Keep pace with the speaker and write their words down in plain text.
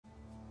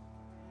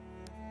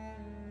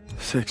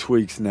6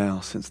 weeks now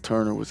since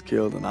Turner was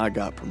killed and I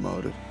got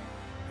promoted.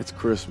 It's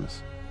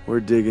Christmas. We're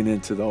digging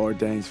into the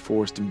Ardennes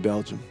forest in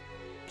Belgium.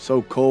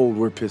 So cold,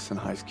 we're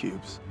pissing ice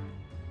cubes.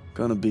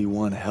 Gonna be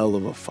one hell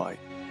of a fight.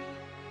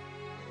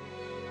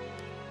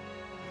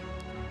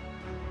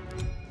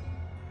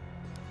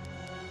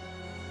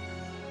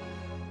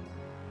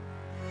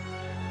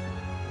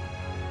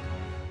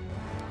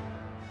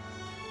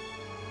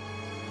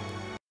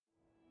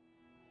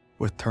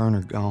 With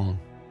Turner gone,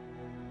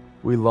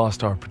 we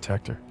lost our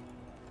protector.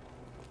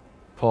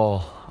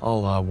 Paul,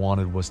 all I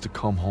wanted was to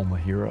come home a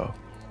hero.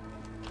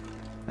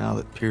 Now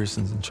that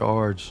Pearson's in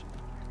charge,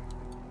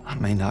 I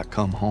may not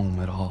come home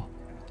at all.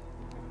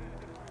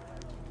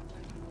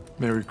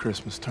 Merry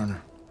Christmas,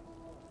 Turner.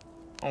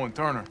 Oh, and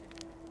Turner.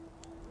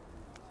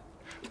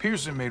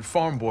 Pearson made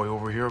farm boy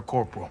over here a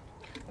corporal.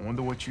 I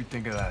wonder what you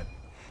think of that.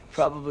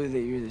 Probably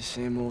that you're the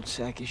same old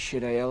sack of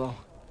shit, Aiello.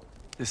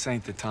 This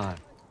ain't the time.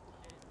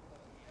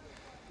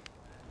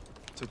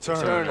 To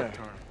Turner.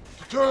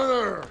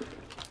 Turner!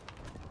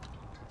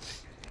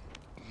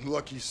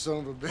 Lucky son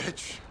of a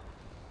bitch.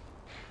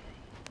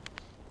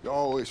 You're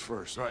always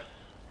first. Right.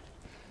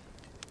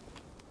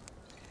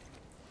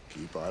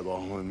 Keep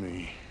eyeballing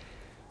me.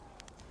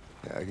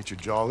 Yeah, get your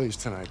jollies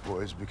tonight,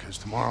 boys, because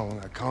tomorrow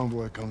when that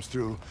convoy comes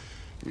through,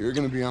 you're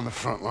gonna be on the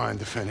front line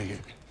defending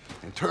it.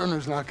 And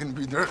Turner's not gonna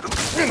be there.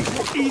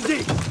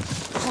 Easy!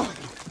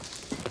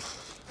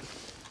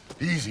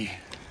 Easy.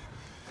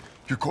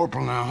 You're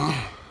corporal now,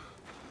 huh?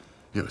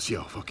 Yeah, see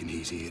how fucking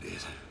easy it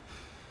is.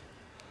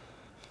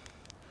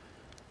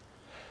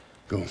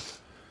 Go.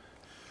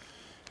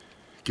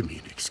 Give me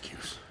an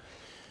excuse.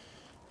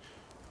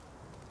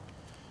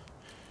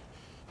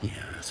 Yeah,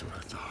 that's what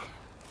I thought.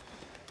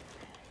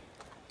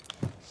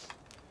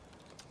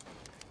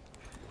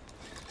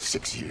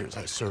 6 years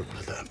I served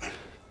with them.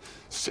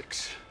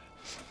 6.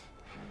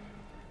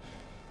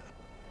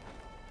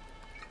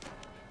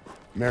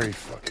 Merry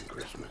fucking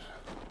Christmas.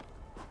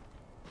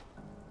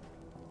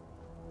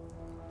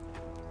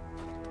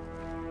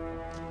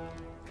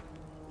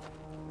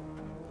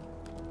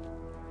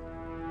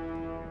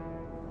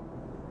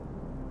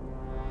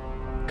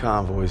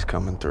 Convoy's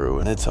coming through,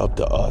 and it's up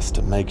to us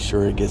to make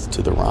sure it gets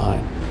to the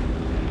Rhine.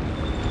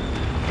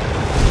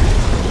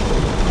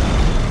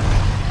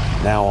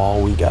 Now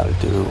all we gotta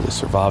do is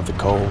survive the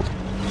cold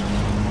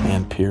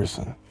and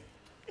Pearson.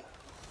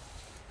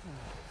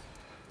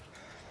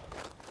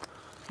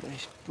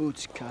 Nice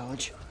boots,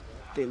 College.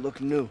 They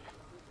look new.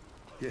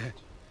 Yeah.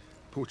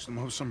 Poached them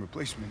off some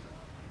replacement.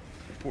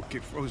 The poor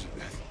kid froze to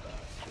death.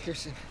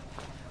 Pearson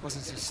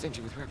wasn't so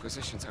stingy with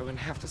requisitions. I wouldn't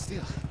have to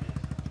steal.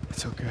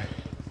 It's okay.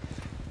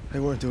 They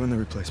weren't doing the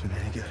replacement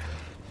any good.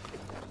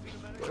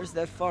 Where's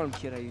that farm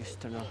kid I used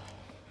to know?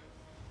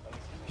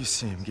 You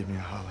see him, give me a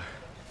holler.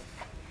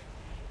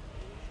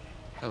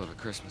 Hell of a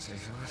Christmas, eh,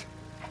 Philip?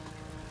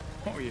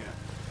 Oh, yeah.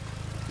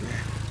 Yeah.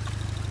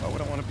 Why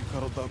would I want to be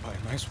cuddled up by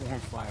a nice warm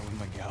fire with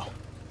my gal?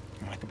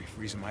 I could be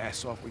freezing my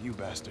ass off with you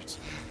bastards.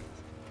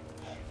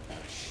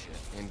 Shit.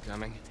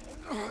 Incoming.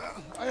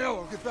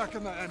 Aiello, get back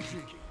in the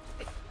MG.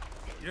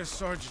 Yes,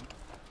 Sergeant.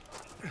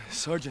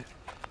 Sergeant,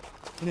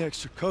 any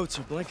extra coats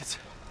or blankets?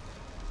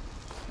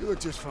 You look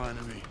just fine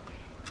to me.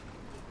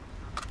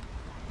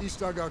 East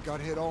dugout got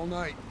hit all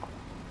night.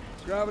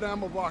 Grab an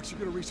ammo box, you're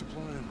gonna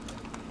resupply him.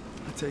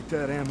 I take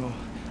that ammo.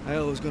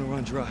 Aiello's gonna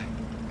run dry.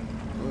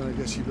 Well, I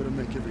guess you better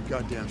make every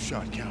goddamn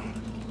shot count.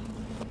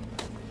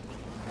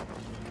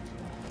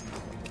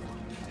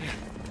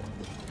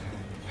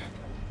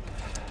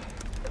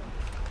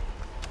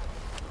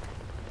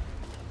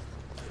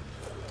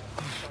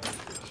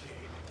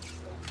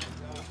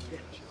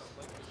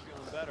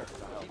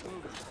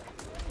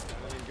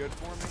 Good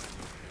for me?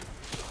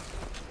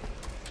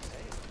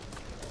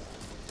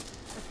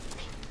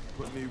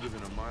 Put me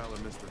within a mile of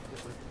Mr.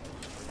 Hitler.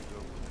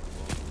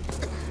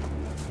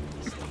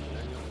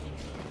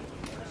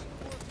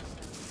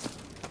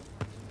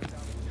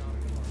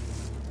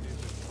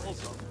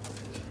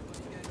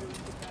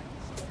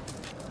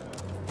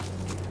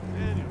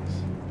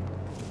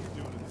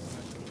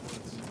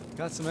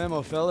 Got some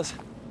ammo, fellas.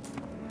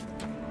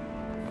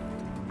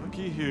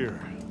 Looky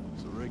here.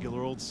 It's a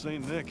regular old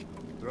Saint Nick.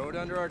 Throw it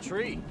under our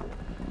tree.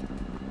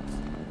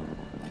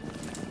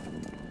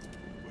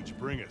 What'd you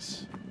bring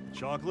us?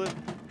 Chocolate?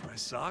 My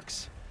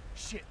socks?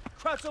 Shit!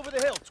 Krauts over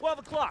the hill, 12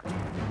 o'clock!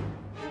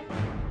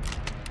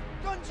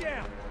 Gun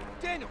jam!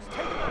 Daniels,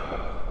 take him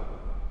out!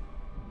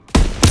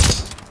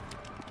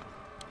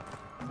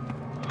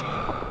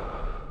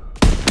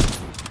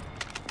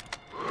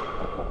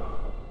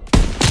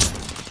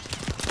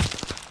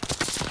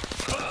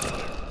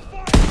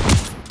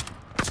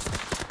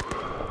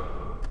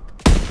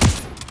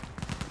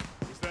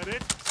 Is that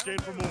it? Scan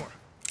for more.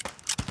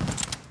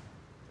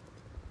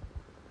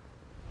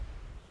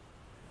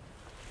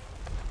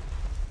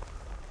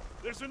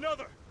 There's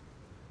another!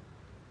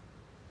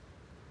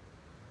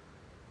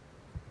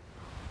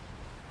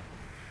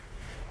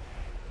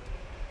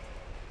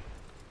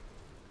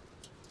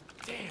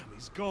 Damn,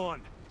 he's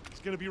gone. He's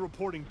gonna be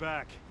reporting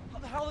back. How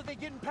the hell are they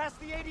getting past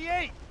the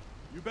 88?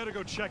 You better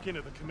go check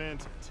into the command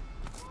tent.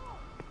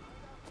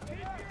 Keep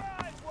your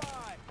eyes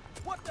wide!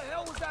 What the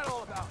hell was that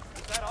all about?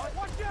 Is that us?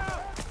 Watch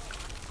out!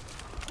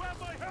 Grab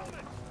my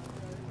helmet!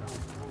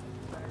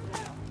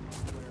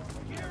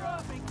 Gear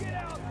up and get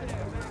out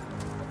there!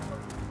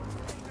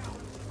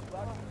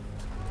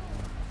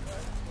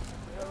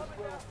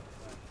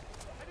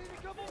 I need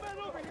a couple men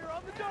over here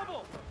on the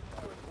double!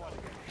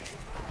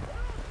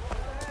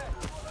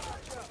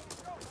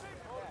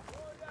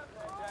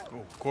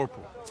 Oh,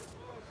 Corporal.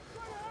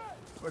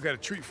 I got a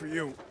treat for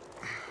you.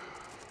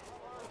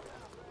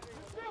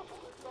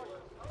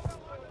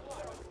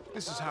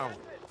 This is Howard.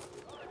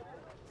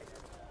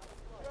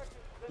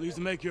 Pleased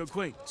to make your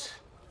acquaintance.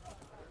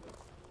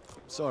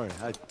 Sorry,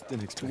 I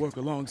didn't expect To work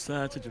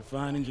alongside such a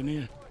fine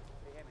engineer.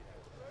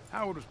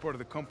 Howard was part of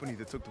the company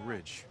that took the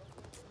ridge.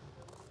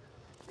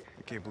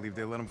 I can't believe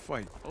they let him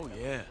fight. Oh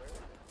yeah,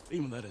 they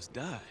even let us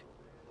die.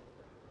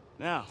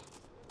 Now,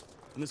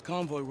 when this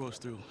convoy rolls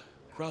through,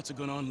 Krauts are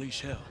gonna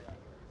unleash hell.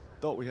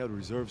 Thought we had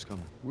reserves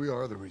coming. We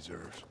are the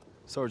reserves.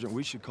 Sergeant,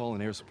 we should call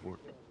in air support.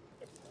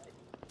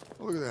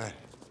 Oh, look at that.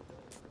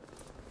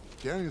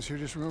 Daniels here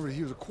just remembered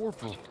he was a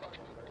corporal.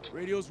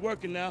 Radio's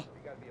working now.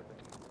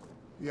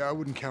 Yeah, I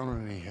wouldn't count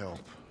on any help.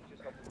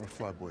 Our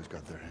flyboys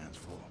got their hands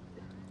full.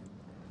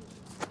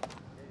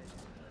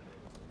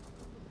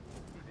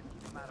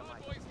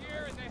 Boys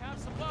here and they have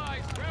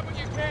supplies. Grab what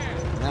you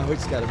can. Now we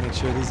just gotta make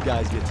sure these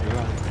guys get to the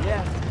run.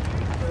 Yeah.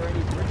 If there are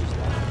any bridges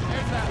left.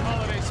 There's that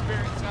holiday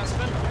spirit,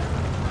 Testament.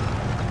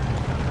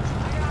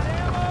 I got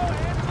ammo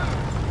and food!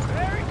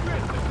 Merry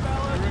Christmas,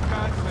 fellas! You're a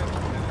confident.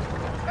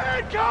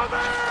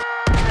 Incoming!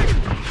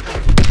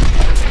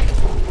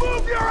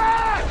 Move your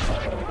ass!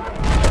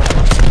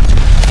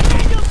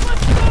 Daniels,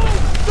 let's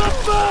move! The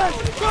back!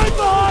 Right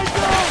behind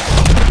you!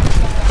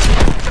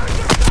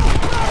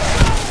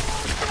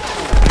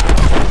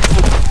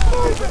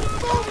 Move it!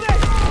 Move it!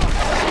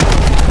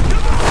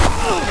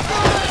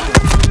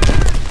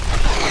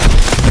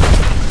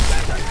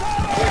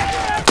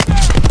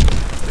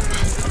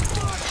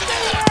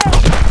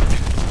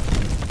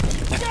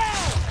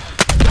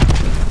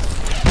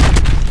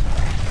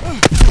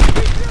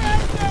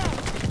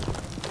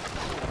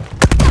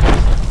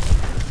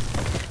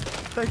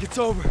 I think it's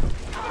over.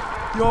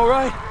 You all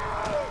right?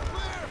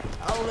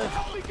 I'll live.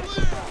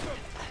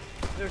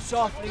 They're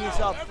softening us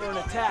up for an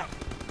attack.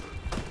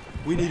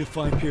 We need to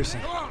find Pearson.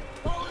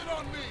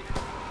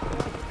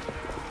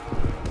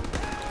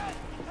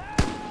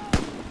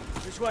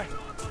 This way.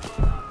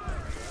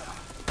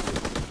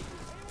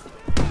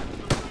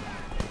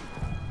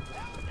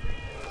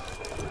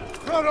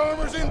 Front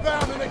armor's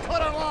inbound and they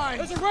cut our line.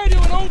 There's a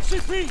radio and old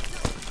CP.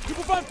 You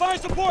provide fire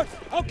support.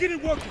 I'll get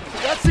it working.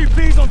 That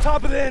CP's on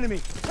top of the enemy.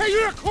 Hey,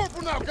 you're a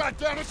corporal now,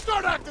 goddammit!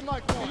 Start acting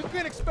like one! You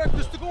can't expect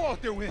us to go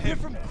out there with You're him.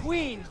 from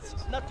Queens.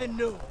 Nothing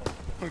new.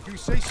 If you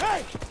say so.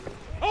 Hey!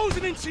 I was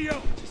an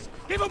NCO.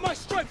 Gave up my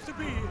stripes to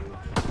be here.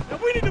 Now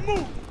we need to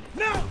move.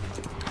 Now!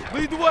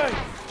 Lead the way.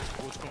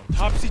 What's going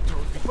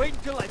topsy-turvy? Wait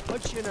until I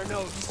punch you in our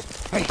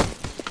nose. Hey,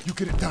 you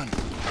get it done.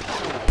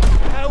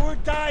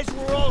 Howard dies,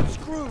 we're all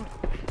screwed.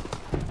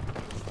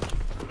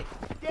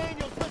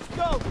 Daniels, let's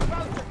go.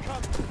 Crowds are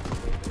coming.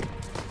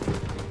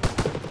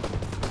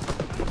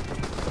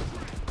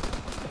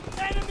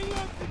 Enemy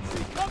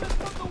infantry coming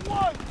from the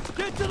one.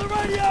 Get to the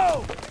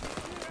radio!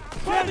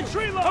 Find the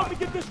tree line! Help me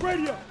get this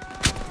radio!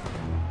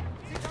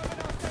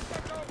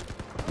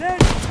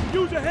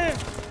 Daniel, use your hand.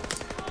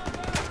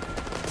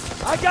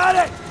 I got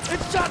it!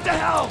 It's shot to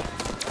hell!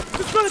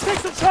 It's gonna take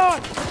some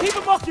time! Keep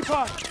them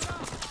occupied!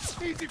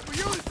 Easy for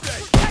you to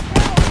say.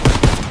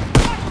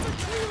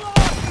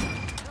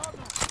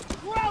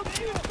 Crowd,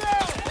 you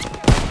fell!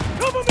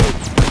 Cover me!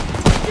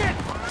 Get!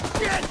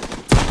 Get!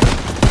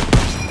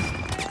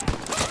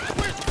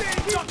 We're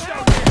staying up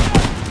down here.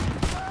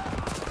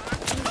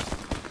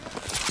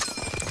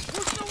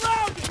 We're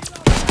surrounded!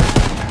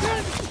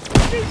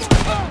 Keep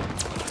on up!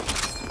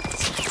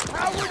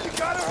 Howard, you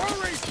gotta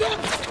hurry.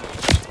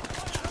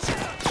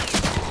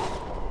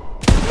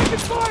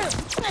 Taking fire!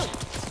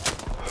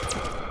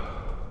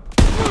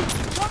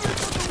 Coming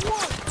from the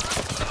one!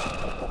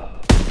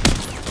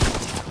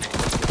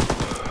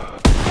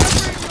 That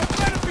radio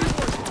better be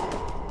working.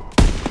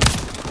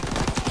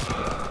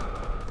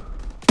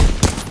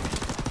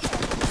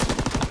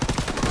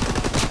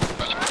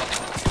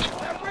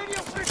 That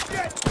radio fixed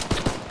yet.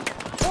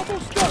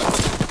 Almost done!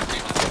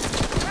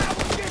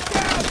 Howard, get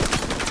down.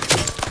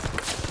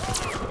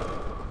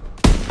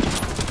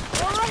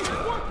 All right,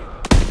 it's working!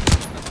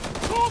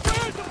 Call for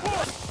air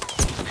support!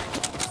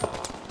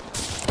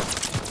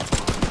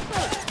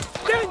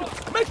 Daniel,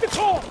 make the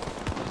call!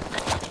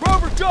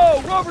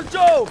 Rover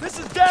Joe! This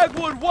is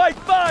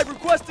WWII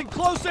requesting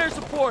close air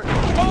support.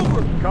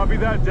 Over! Copy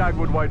that,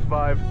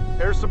 WWII.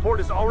 Air support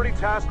is already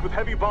tasked with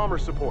heavy bomber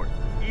support.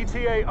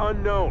 ETA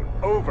unknown.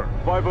 Over.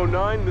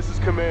 509, this is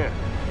command.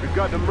 We've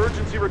got an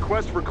emergency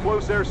request for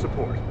close air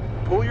support.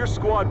 Pull your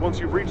squad once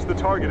you've reached the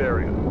target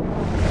area.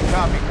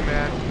 Copy,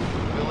 Command.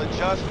 We'll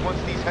adjust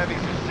once these heavies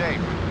are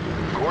safe.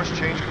 Course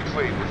change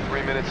complete. We're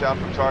 3 minutes out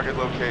from target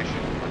location.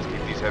 Let's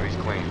keep these Heavy's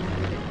clean.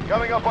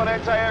 Coming up on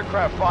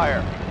anti-aircraft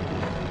fire.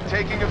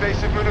 Taking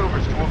evasive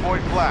maneuvers to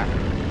avoid flak.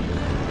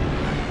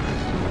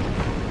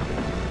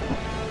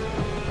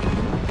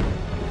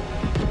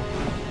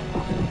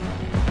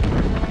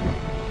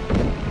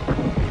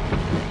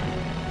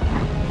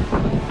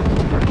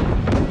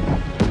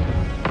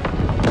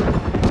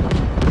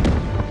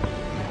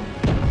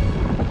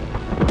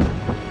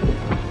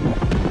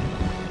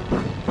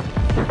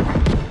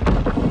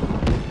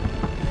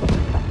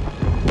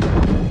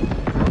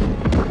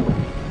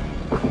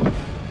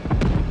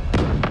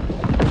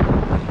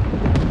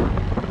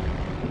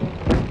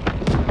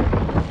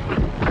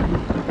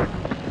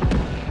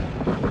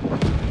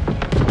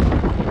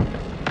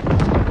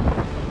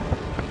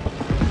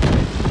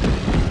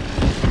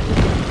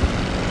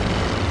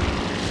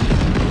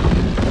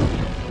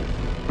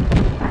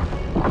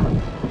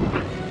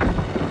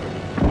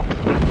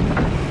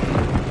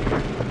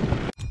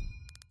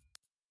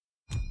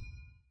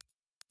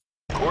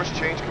 Course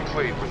change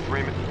complete with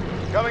 3 minutes.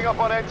 Coming up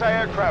on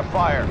anti-aircraft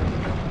fire.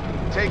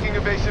 Taking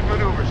evasive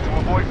maneuvers to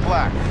avoid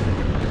flak.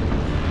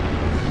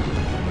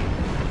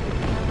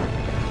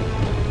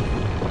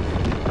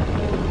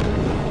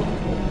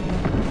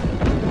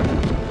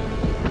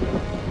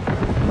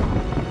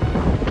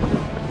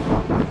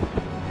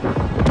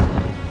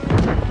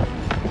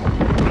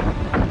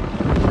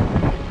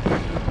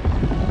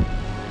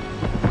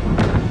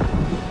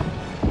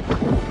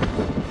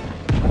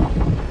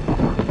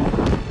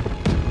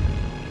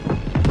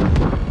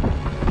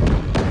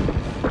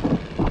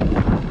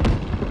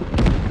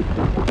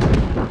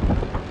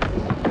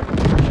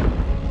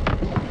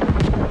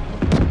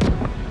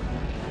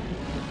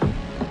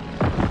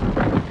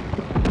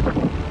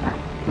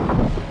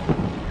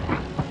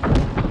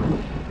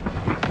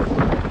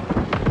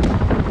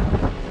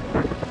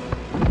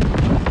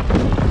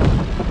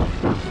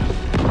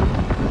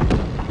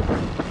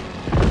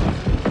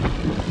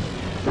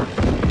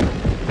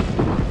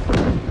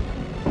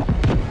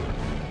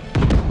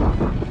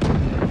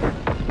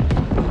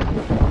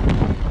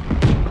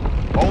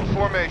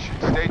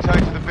 Stay tight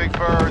to the big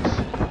birds.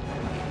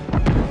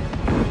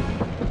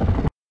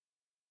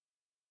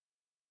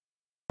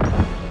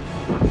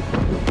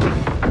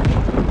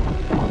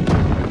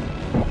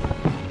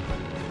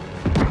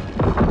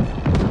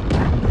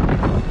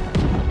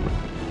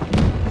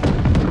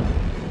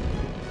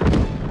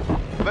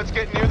 Let's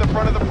get near the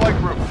front of the flight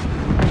group.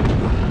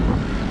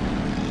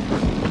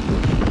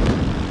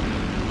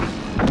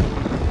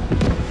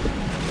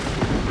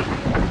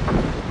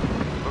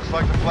 Looks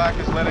like the flak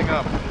is letting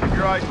up. Keep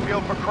your eyes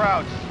peeled for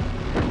crowds.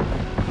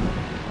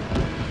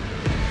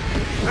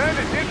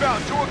 Bandits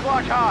inbound, 2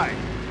 o'clock high.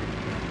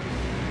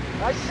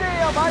 I see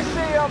him, I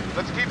see him.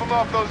 Let's keep them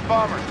off those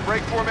bombers.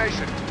 Break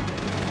formation.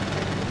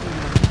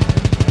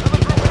 Another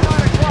group at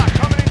 9 o'clock,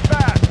 coming in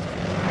fast.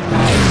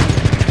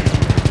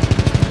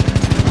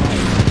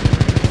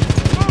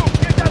 Move,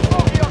 get that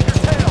bogey off your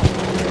tail.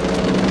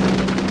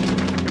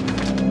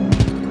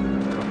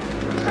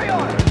 Stay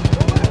on it.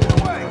 Don't let it get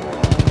away.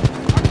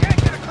 I can't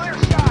get a clear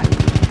shot.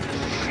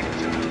 Shit.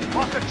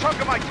 Lost a chunk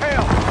of my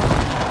tail.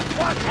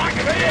 Watch, I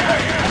can hear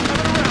it.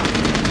 Coming around.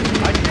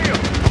 I see him.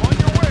 On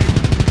your way.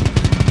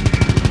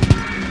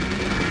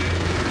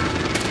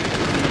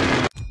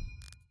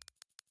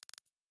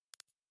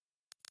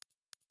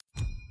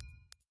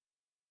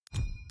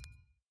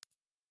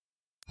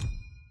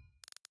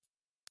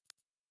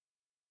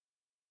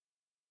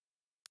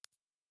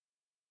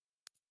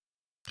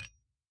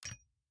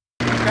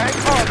 Hang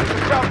on, there's a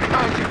jump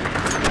behind you.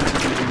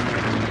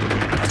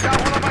 I got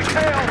one on my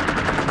tail.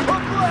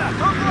 Hook left,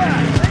 hook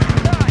left. Take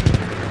your time.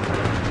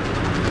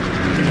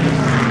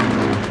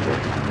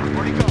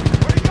 Where'd he go?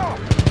 Where'd he go?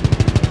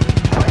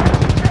 Oh,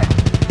 here's shit.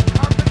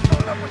 Cockpit's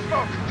filling up with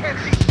smoke. Can't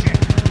see shit.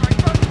 My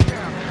gun's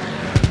down.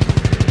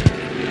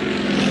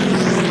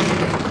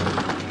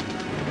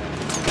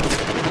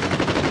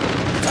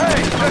 Hey,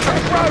 there's a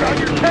crowd on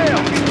your tail.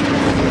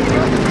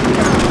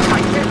 I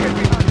can't get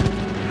behind you.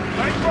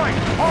 Nice right,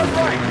 hard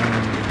right.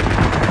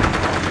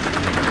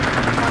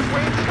 My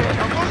wing's hit.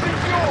 I'm losing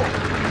fuel.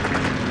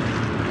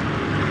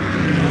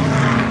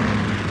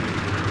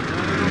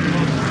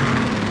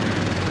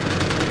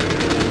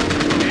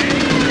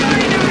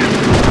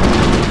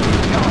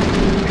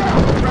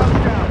 Crowd's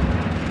down.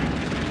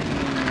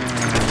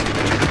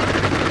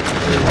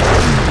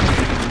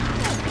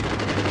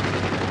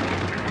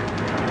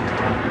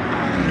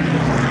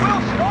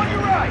 Wilson, on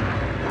your right.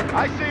 I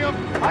see him.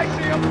 I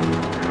see him.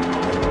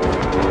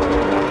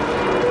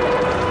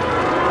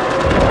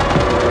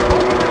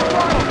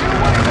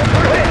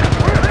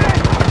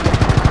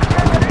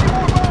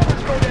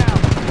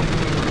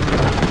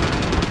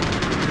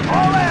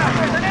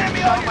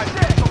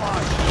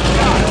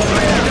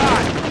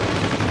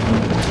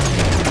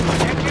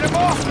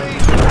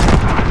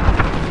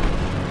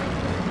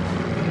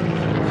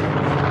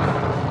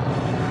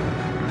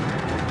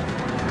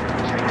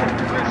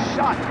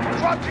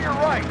 Drop to your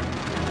right.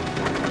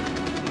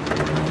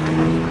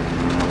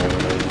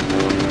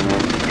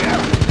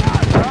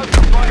 Crowds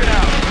are bugging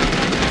out.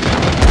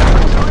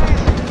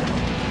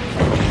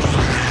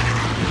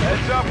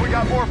 we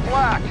got more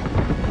flak.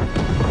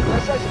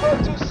 Unless I spoke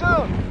too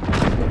soon.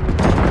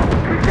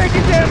 We're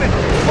taking damage!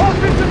 All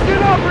systems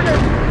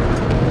inoperative!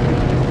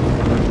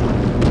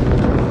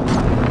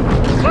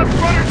 Left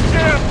rudder's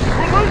jammed!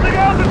 We're losing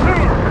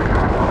altitude!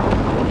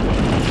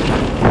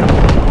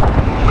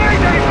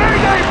 Mayday!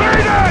 Mayday!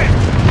 Mayday!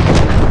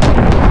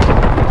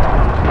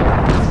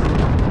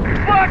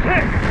 Flak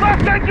hit!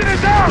 Left engine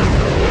is out!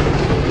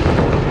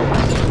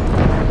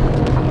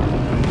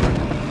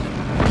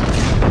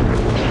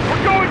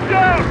 We're going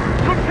down!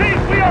 Repeat,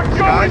 we are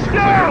going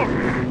down!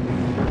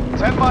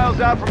 10 miles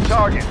out from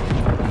target.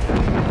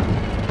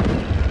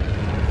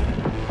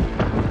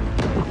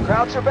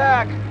 Krauts are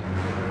back.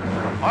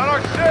 On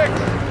our 6!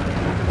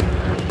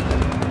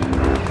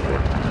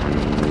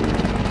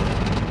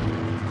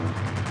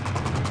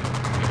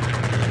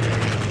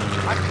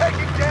 I'm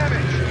taking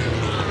damage!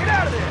 Get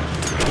out of there!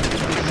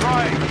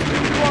 Trying.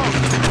 Close.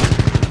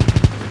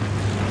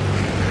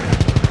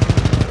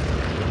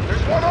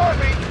 There's one on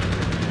me!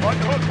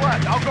 Unhook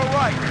left, I'll go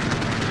right.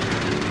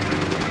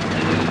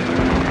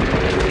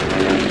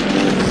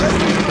 Let's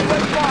move to the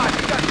left side.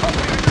 We got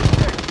company in your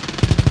 6.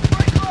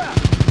 Right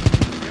left!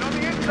 Get on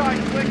the inside,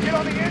 Slick! Get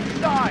on the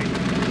inside!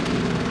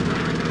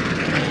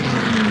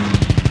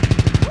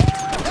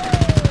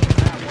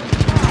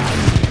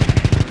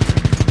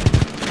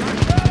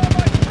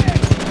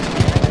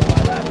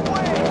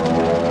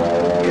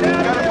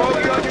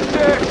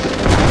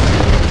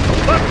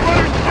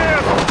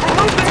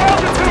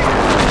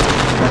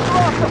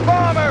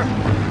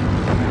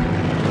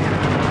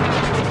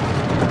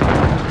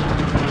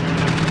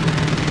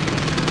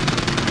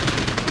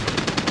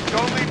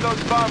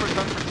 Bombers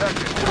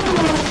unprotected.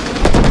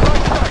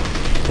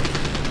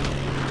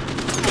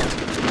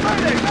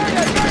 Mayday!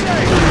 Mayday!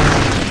 Mayday!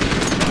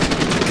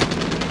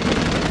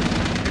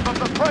 Keep up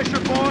the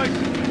pressure, boys!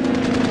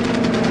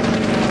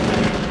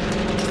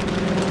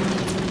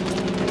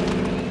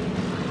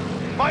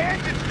 My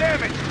engine's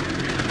damaged!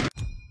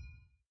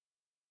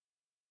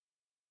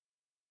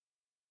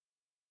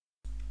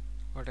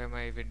 What am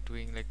I even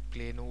doing? Like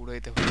plane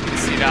udaithe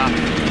sida.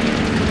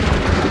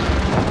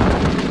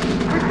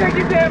 We're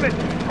taking damage!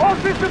 All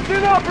systems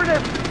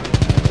inoperative!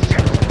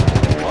 Shit!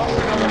 Lost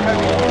another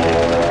heavy.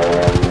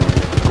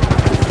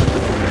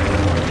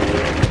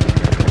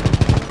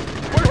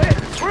 We're hit!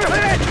 We're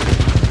hit!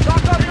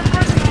 Stock up your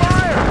friendly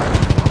fire!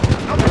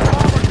 Another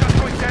bomber just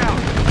went down!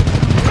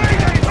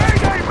 Mayday!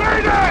 Mayday!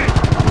 Mayday!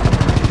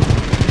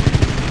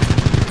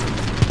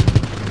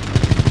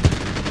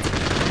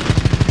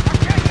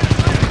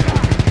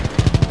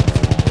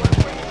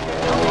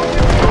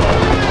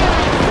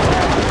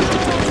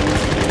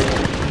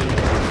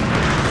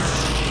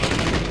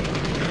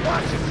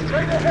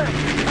 Straight ahead!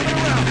 Coming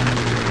around!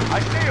 I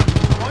see him!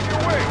 On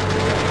your way!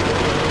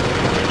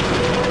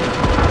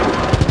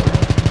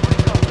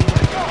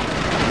 Let's go!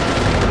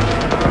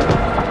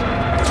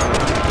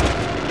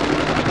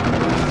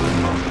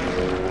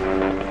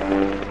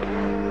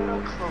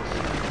 Close.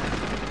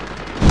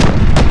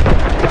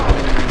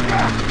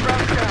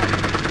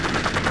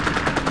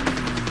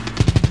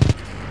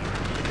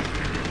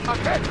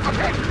 Okay,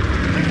 okay!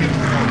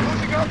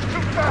 Losing up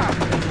too fast!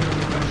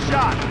 Good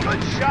shot!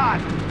 Good shot!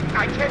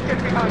 I can't get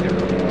behind him.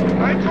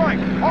 Right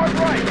flank, hard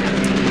right.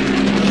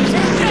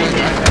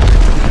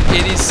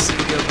 It is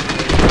single.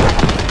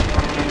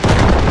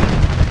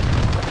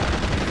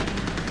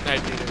 I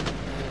did it.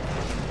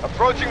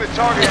 Approaching the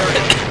target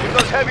area. Give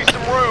those heavies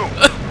some room.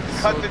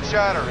 Cut the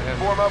chatter and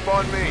form up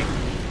on me.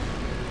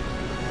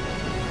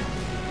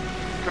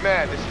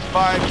 Command, this is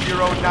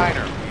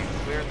 509er.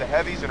 We've cleared the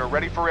heavies and are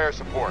ready for air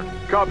support.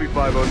 Copy,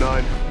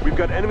 509. We've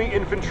got enemy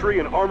infantry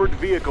and armored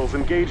vehicles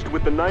engaged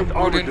with the 9th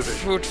Armored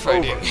Division. Food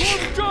fighting.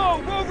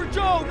 Rover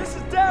Joe, this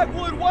is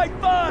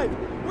WWII.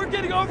 We're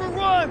getting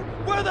overrun.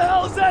 Where the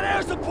hell is that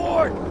air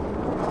support?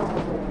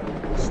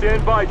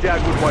 Stand by,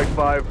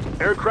 WWII.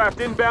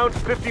 Aircraft inbound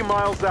 50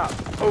 miles out.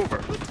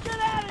 Over. Let's get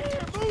out of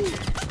here. Move.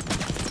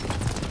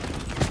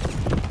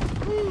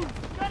 Move.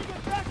 Gotta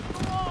get back to the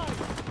line.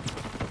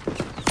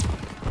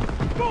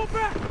 Go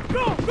back.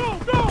 Go, go,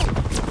 go.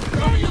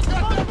 You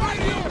got that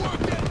radio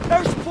working.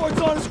 Air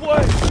support's on its way.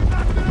 We're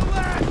not gonna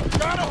last.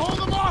 Gotta hold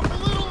them off a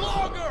little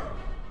longer.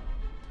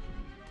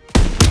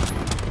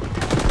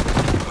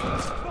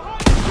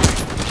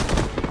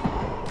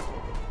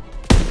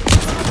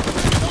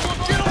 Someone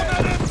get on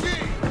that MG.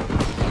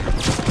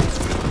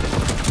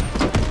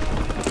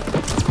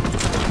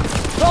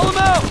 Call him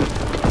out.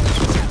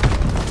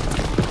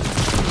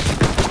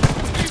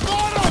 He's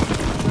on him.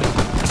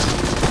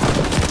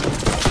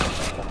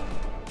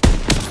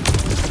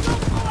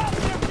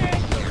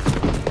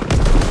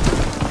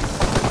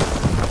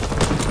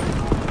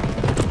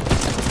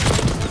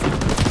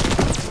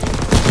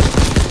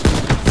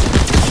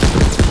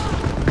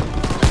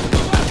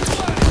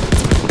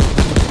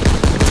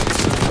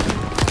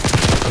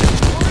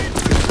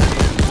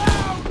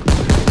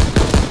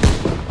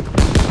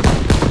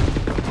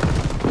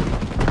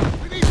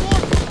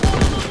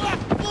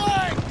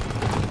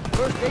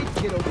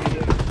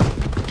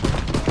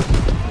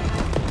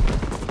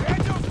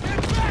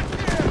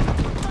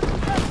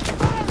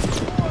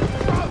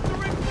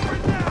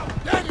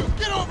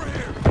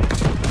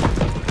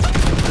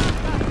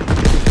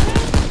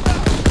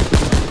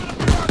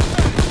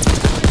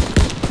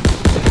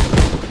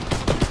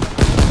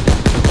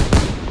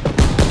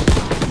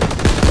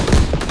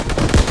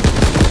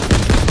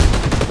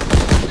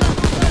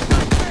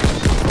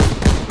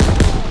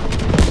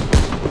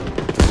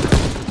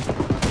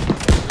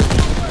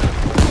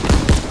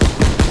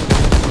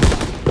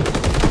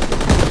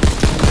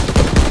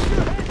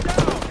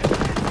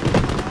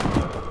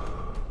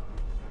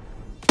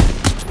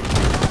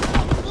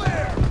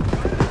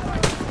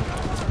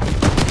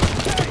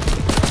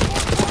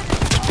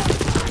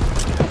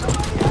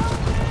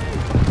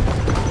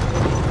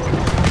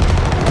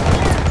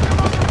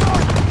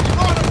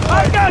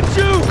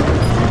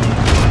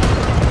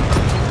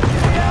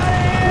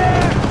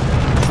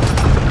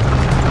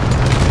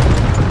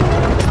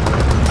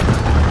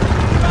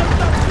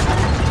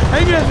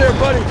 there,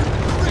 buddy.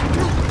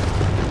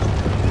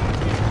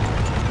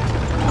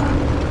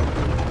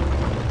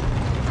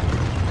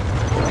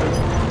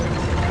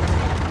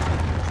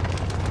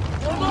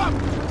 Form up!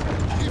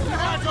 Keep your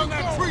eyes on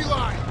that tree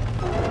line!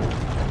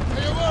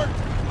 Stay alert!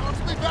 Arms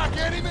will be back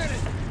any minute!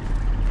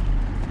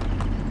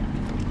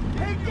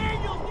 Hey,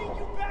 Daniel, need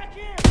you back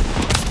here!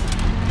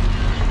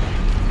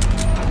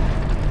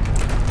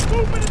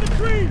 Movement in the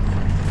trees!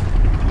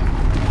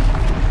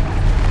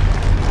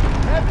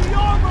 Heavy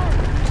armor!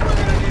 We're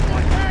gonna need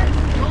more tanks!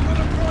 Don't let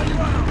them draw you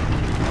out!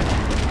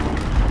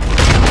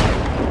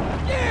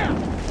 Yeah!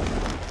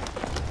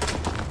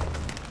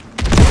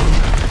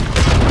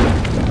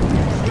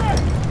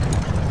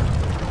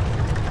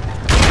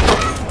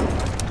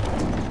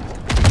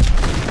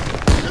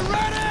 You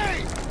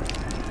ready?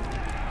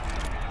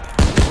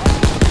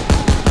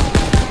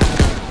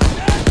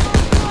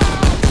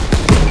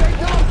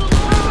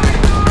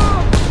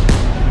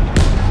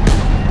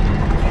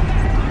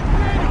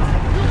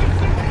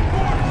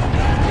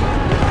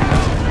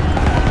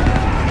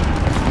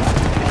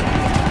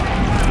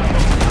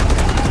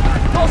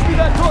 Toss me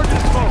that torch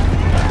and smoke.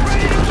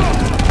 Ready to go!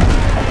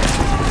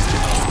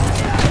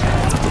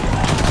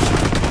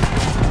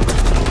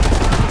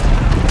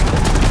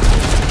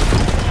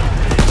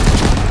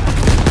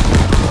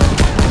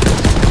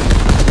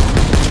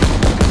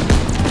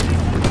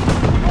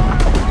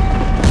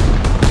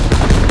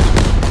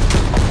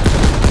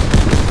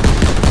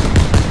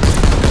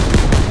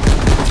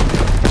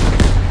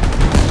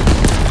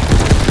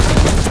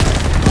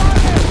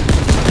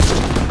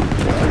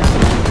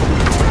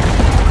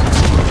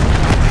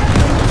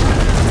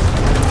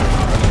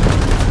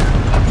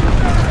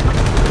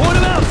 Point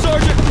him out,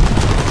 Sergeant.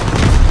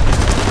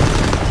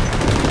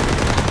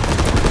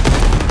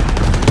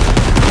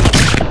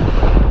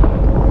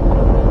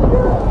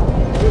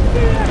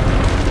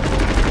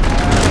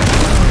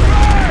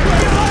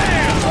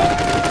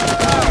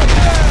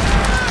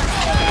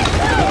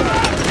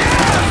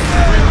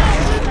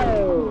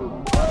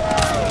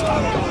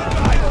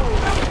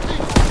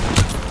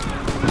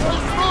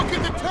 There's smoke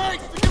in the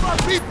tanks to give our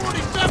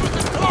P-47s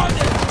a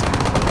target!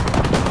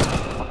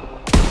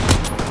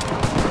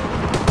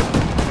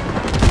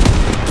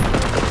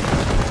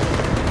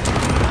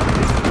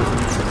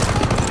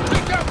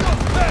 Take out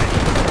those tanks!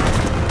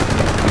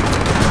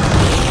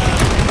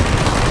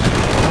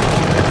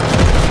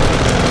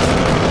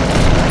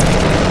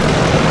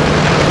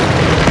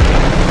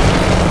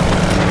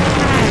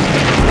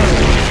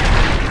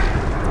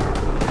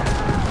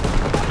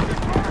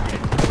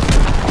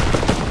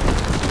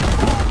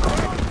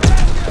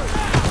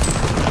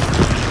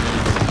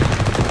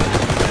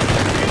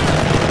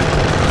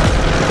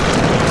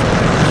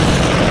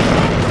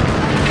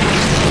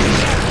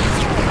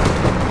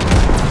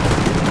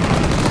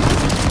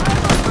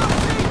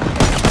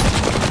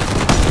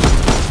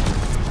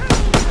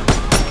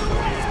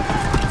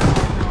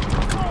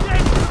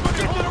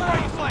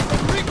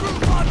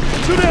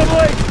 Too damn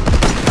late.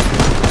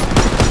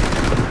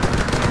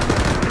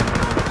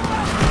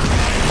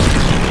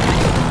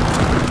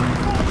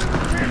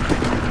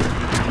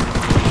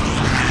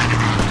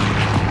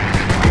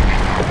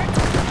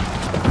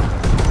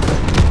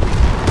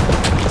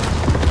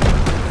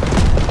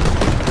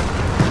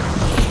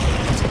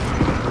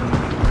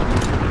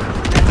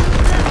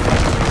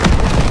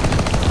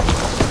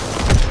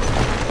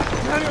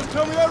 Daniel,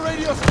 tell me that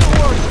radio still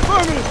works!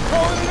 Affirmative!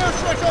 Calling an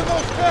airstrike on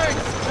those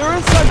tanks! They're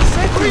inside the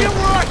safety. Read it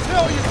where I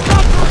tell you!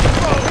 Stop the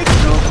road! It's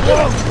too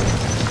close.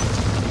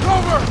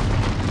 Cover!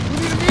 We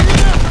need immediate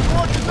air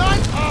support to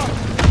 9...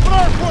 what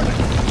are our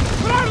coordinates?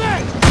 What are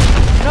they?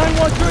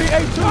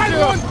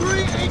 913-820.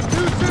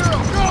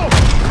 913-820! Go!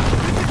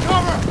 Get to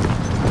cover!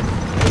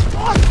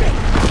 Lost it!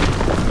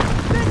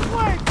 This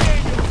way,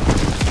 Daniel!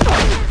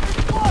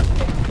 Lost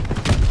it!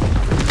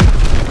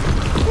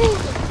 Move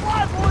the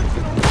 5-1 to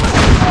the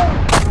right!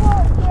 Come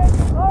on,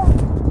 Daniel, hurry!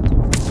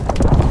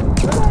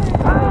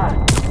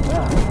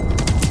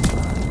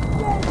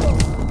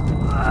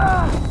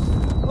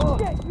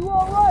 Shit, you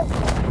all right?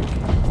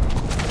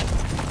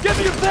 Give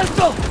me your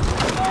pistol.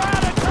 We're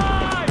out of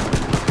time!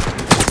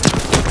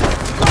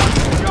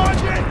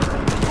 Charge it!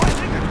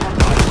 Watching it from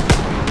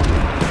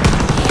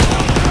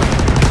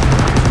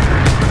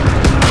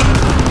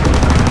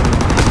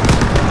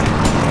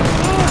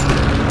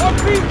our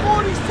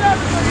P-47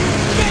 are here!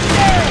 Get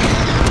there!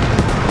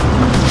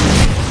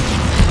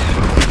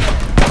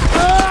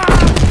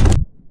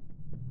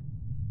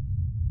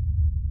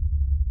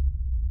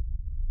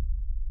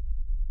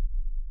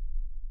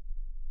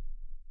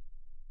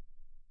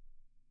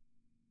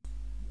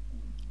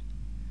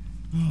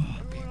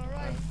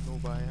 No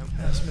buy.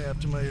 Pass me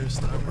after my ears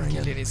start Kill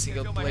ringing. any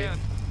single plane.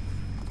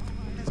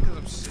 It's because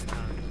I'm sitting on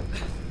it.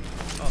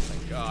 Oh,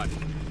 thank God.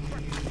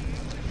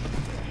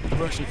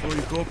 Rushing for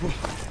you, Corporal.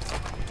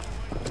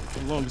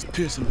 The longest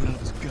Pearson been out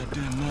of his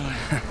goddamn mind.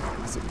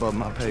 It's above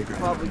my pay grade.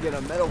 Probably get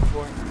a medal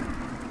for it.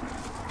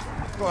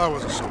 Well, that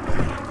wasn't so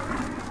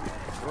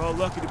bad. We're all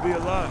lucky to be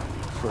alive.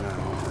 For now.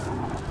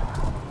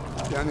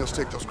 Daniels,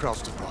 take those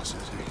krauts to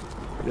processing.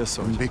 Yes,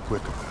 sir. And be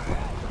quick about it.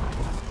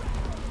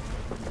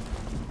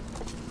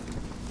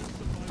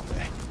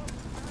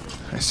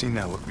 I've seen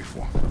that look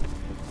before.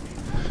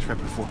 It's right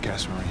before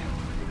Castle.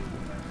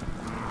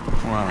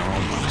 We're on our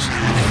own, boss.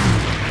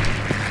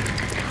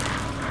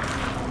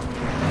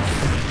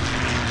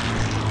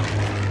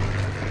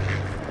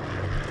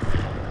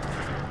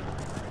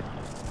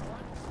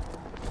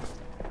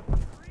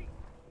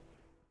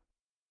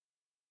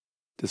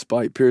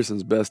 Despite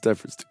Pearson's best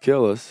efforts to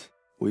kill us,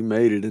 we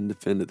made it and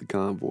defended the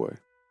convoy.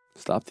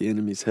 Stopped the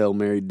enemy's Hail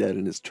Mary dead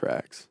in his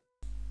tracks.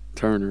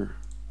 Turner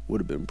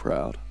would have been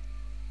proud.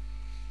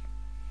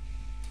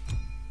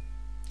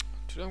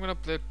 Today I'm gonna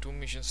play 2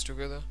 missions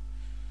together.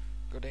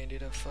 Go to India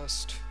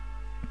first.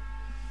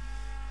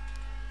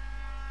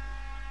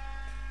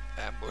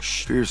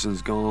 Ambush.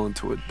 Pearson's gone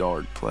to a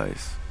dark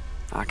place.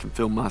 I can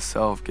feel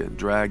myself getting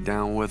dragged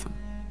down with him.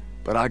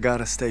 But I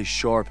gotta stay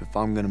sharp if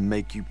I'm gonna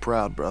make you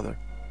proud, brother.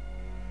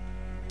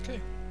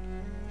 Okay.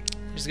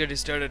 Let's get it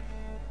started.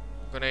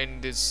 Gonna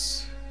end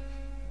this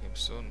game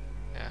soon.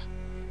 Yeah.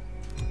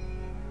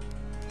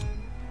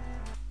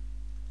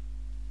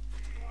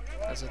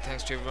 Also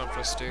thanks to everyone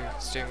for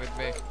staying with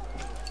me.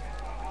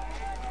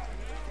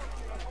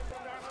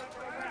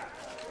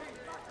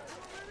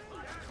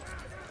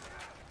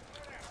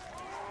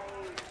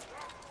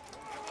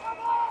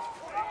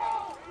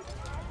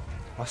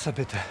 Wasser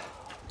bitte.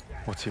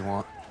 What's he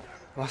want?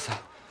 Wasser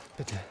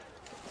bitte.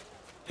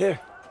 Here.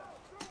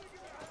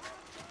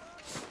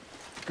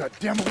 God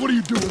damn it, what are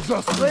you doing,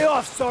 Zussman? Lay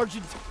off,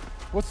 Sergeant.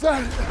 What's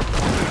that?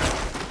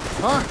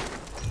 Huh?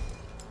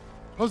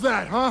 How's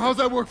that, huh? How's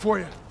that work for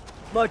you?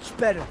 Much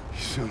better. You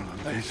son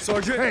of a bitch.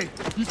 Sergeant. Hey,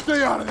 you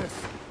stay out of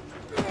this.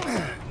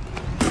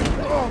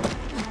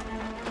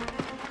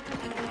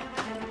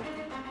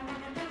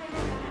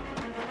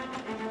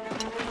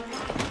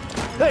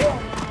 Hey,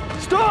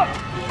 stop!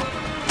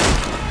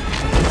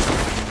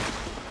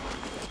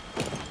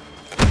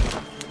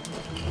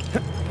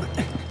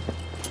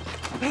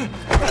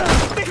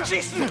 Nicht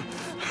schießen!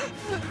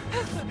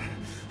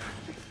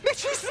 Nicht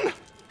schießen!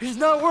 He's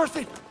not worth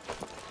it!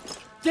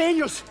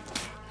 Daniels!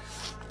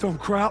 Don't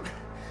crowd.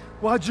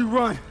 Why'd you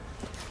run?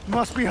 You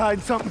must be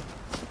hiding something.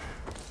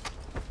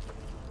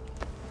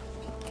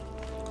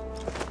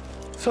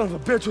 Son of a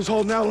bitch was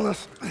holding out on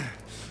us.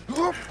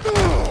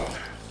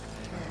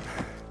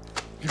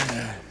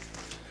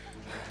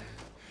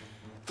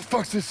 The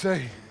fuck's this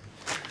say?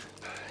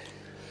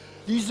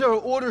 These are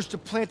orders to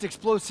plant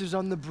explosives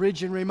on the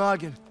bridge in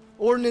Remagen.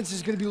 Ordnance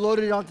is gonna be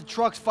loaded onto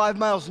trucks 5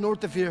 miles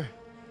north of here.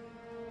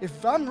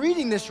 If I'm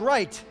reading this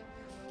right,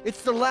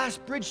 it's the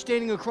last bridge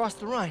standing across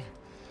the Rhine.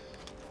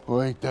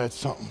 Well, ain't that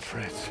something,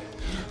 Fritz?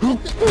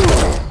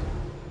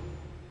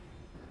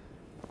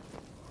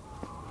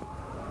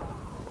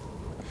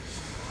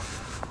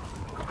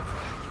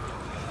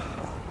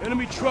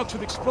 Enemy trucks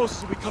with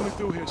explosives will be coming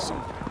through here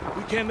soon.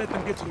 We can't let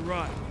them get to the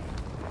Rhine.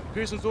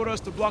 Pearson's ordered us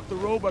to block the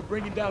road by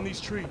bringing down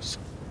these trees.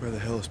 Where the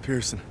hell is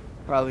Pearson?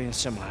 Probably in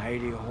some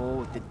hidey hole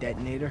with the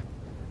detonator.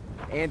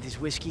 And his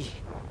whiskey.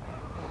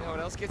 You know what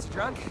else gets you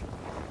drunk?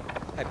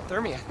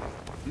 Hypothermia.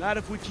 Not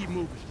if we keep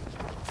moving.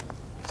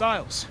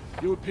 Stiles,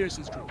 you're with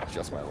Pearson's group.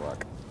 Just my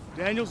luck.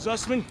 Daniel,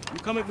 Zussman, you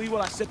come at me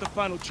while I set the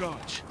final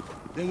charge.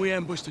 Then we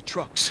ambush the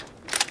trucks.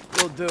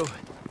 Will do.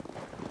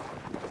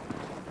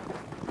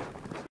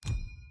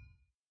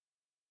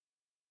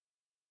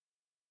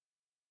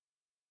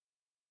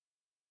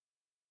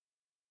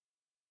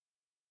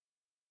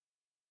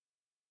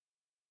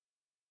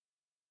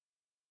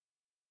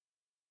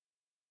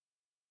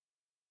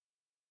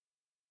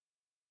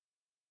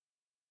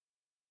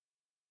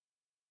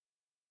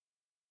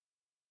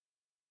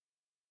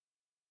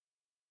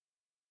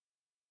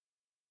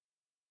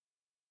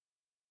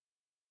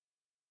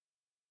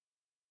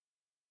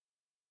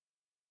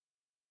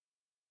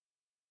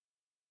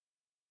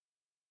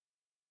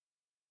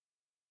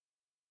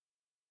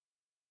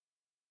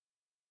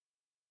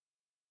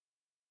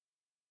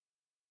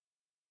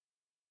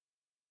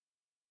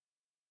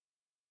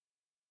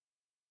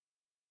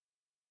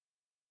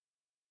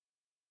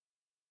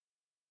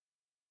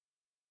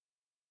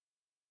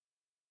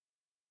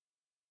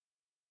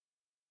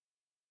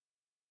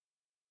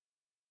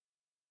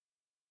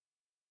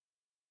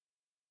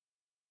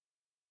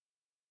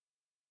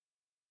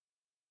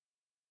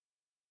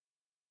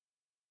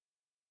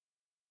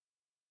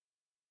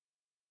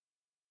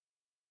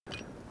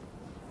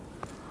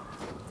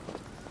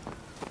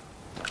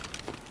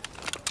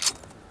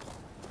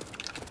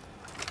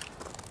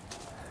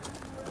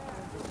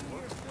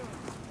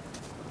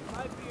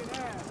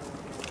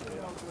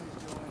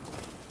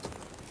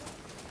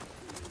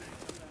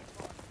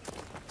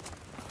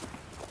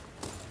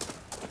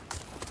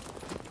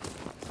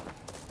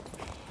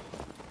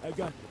 I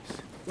got this.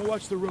 Go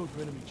watch the road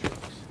for enemy trucks.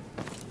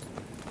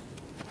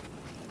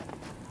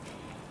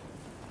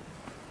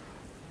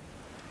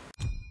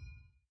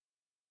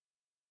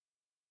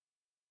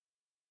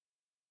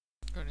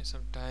 Gonna need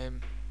some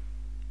time.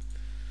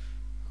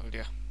 Oh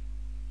yeah.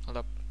 Hold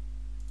up.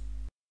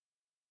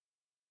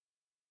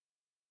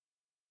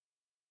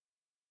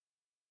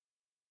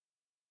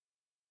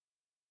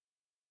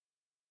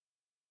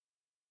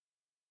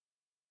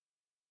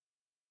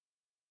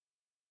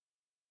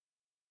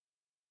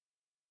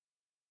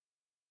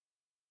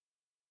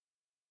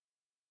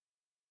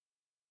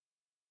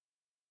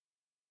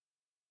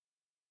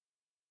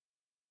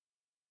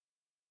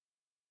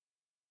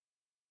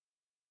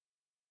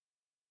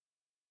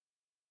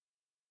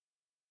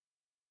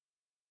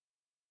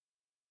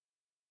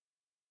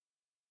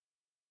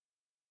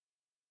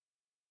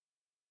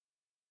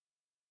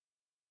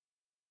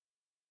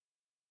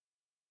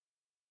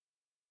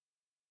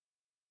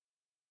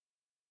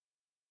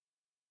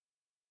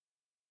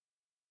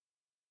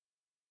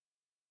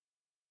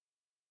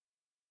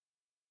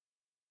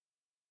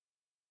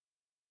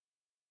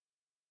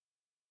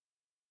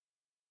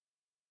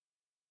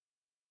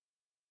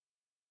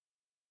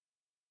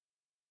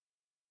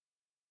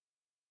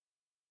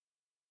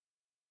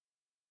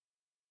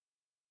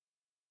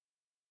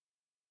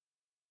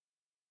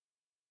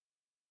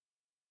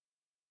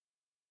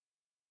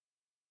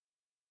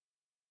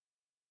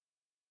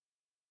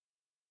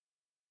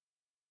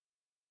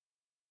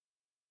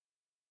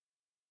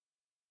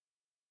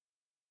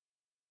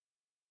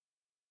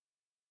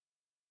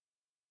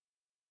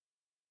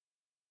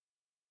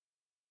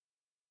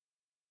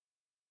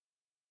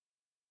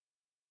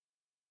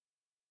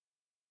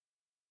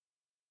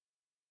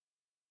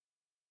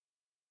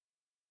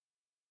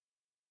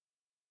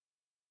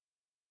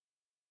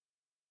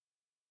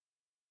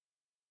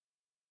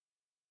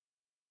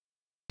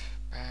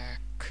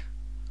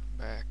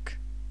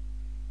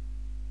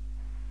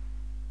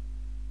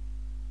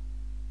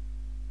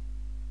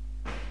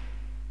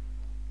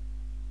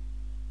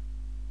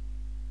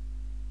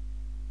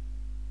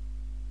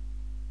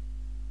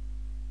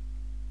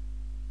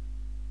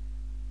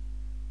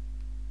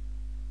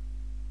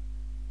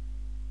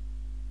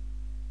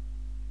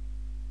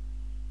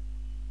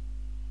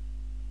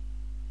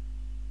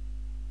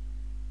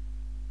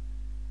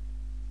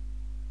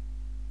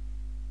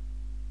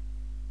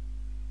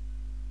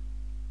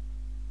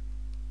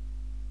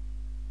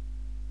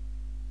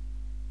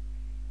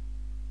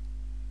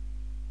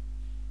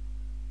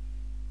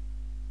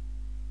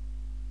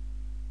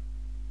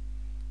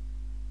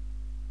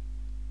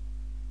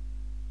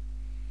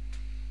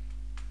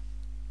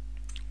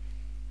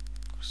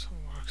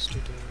 trucks to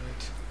do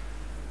it.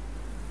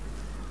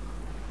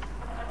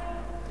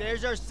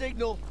 There's our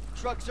signal.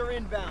 Trucks are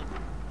inbound.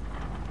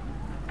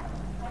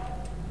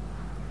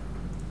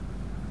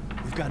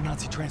 We've got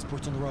Nazi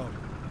transports on the road.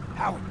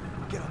 Howard,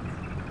 get up here.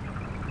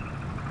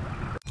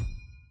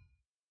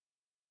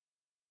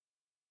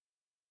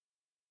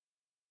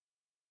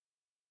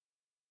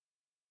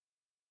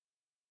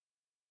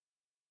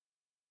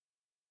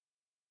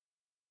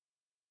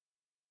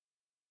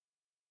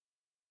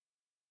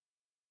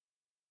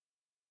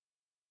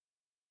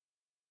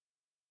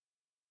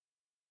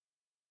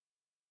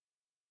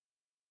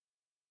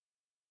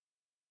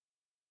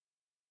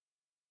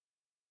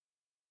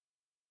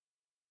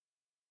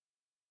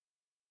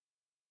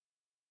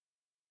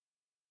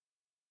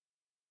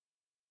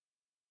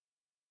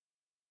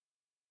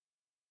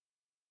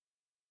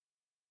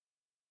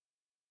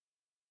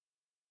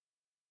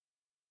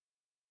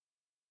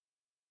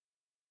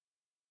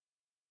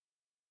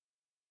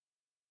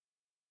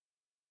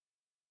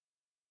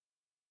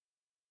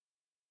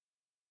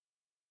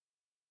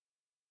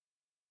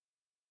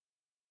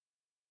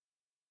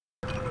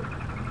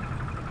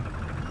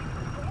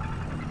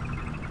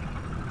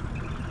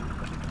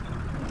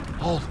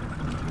 Hold.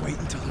 Wait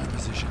until they're in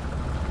position.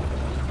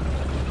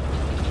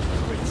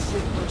 Great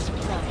signal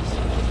surprise.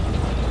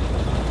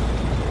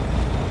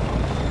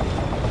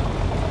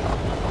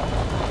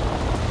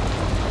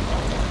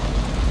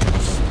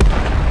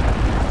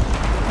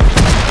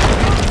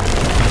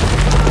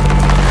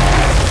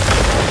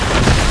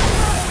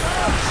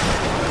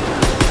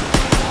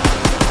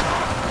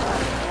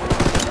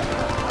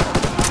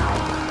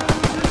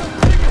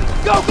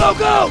 Go, go,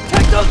 go!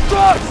 Take those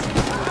trucks!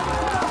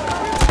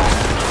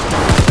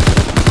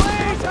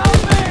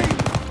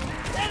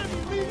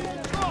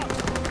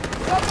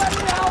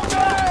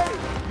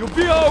 You'll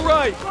be all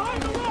right.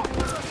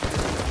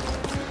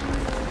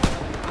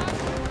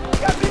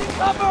 Got me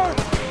covered!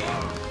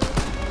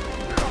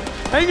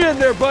 Hang in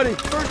there, buddy.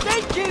 First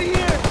aid kit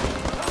here!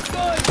 I'm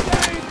good,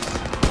 James!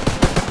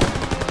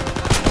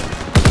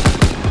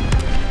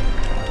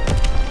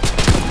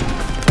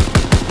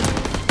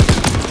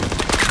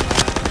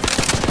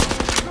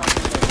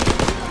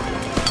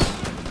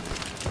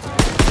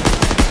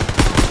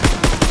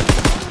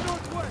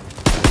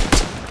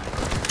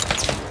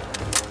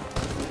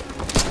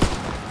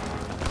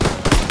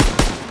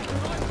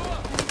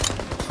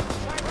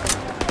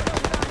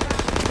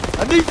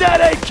 I need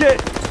that aid kit.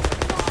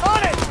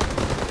 On it!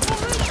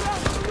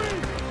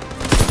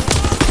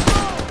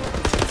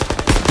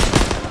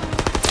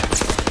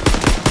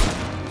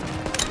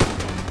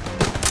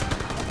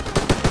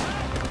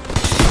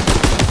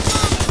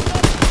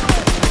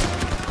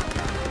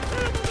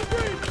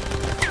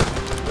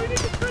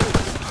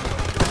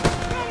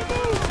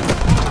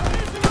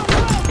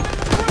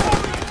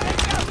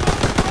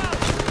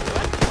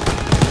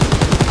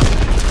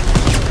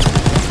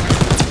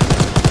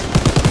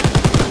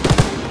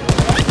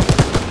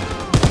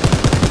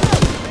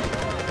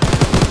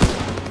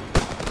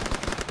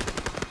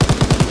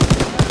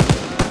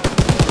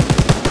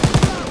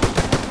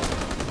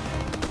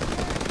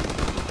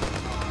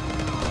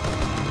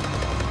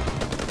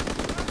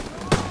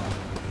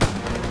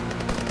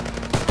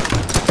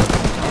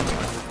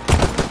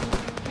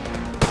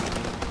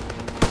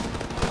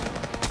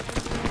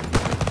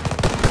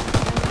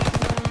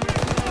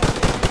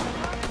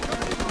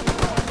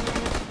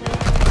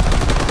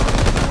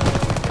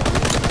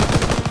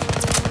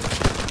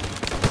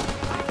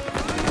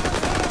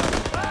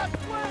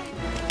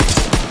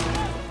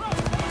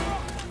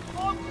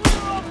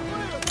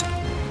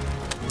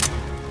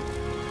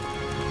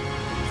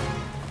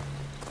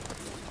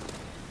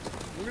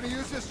 We're gonna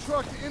use this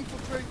truck to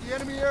infiltrate the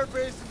enemy air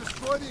base and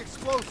destroy the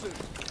explosives.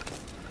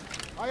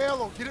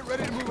 Aiello, get it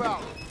ready to move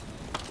out.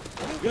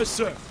 Yes,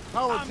 sir.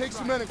 Howard, take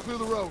some men and clear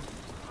the road.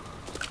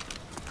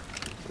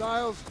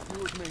 Stiles,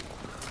 you with me.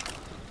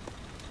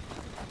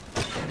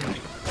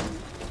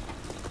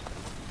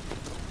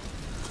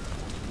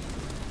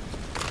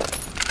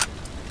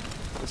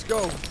 Let's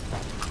go.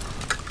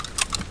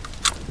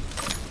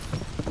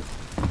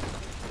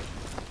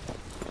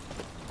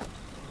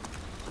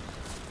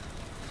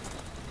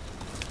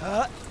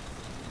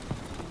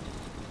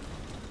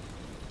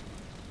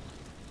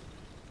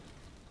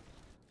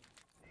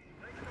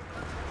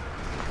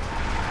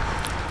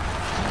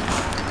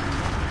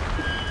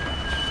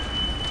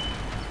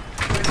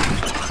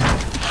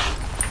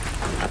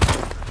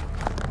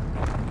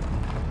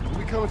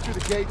 Coming through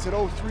the gates at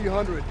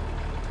 0300.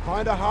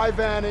 Find a high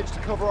vantage to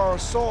cover our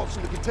assault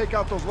so we can take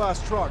out those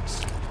last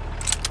trucks.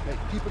 Hey,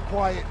 keep it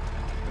quiet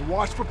and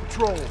watch for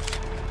patrols.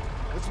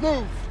 Let's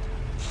move.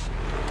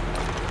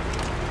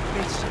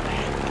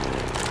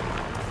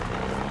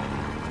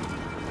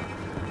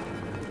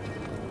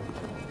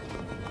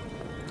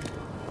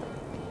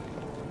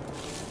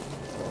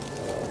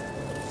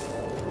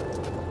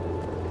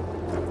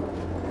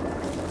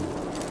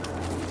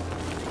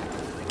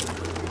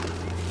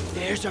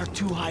 There's our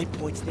two high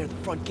points near the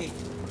front gate.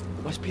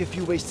 Must be a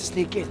few ways to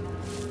sneak in.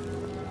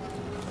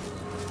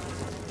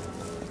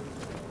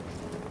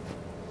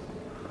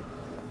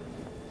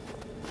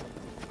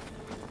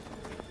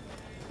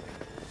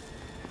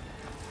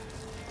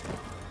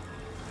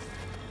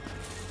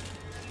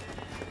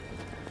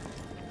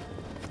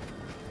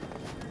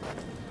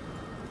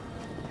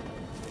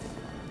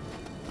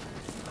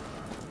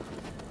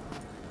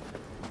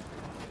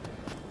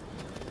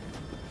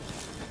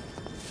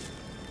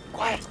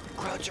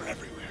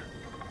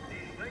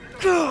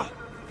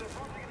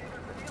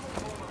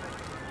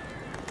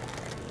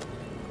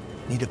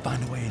 Need to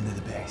find a way into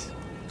the base.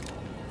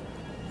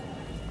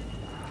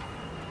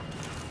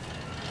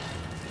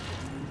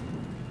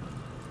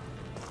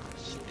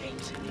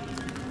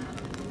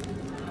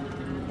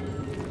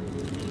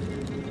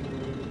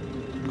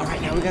 All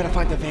right, now we gotta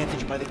find the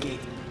vantage by the gate.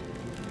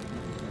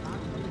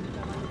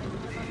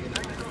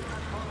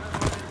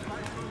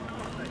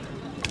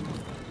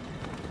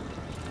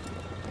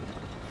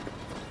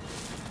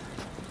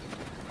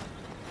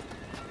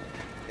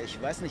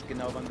 Ich weiß nicht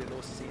genau, wann wir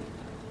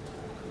losziehen.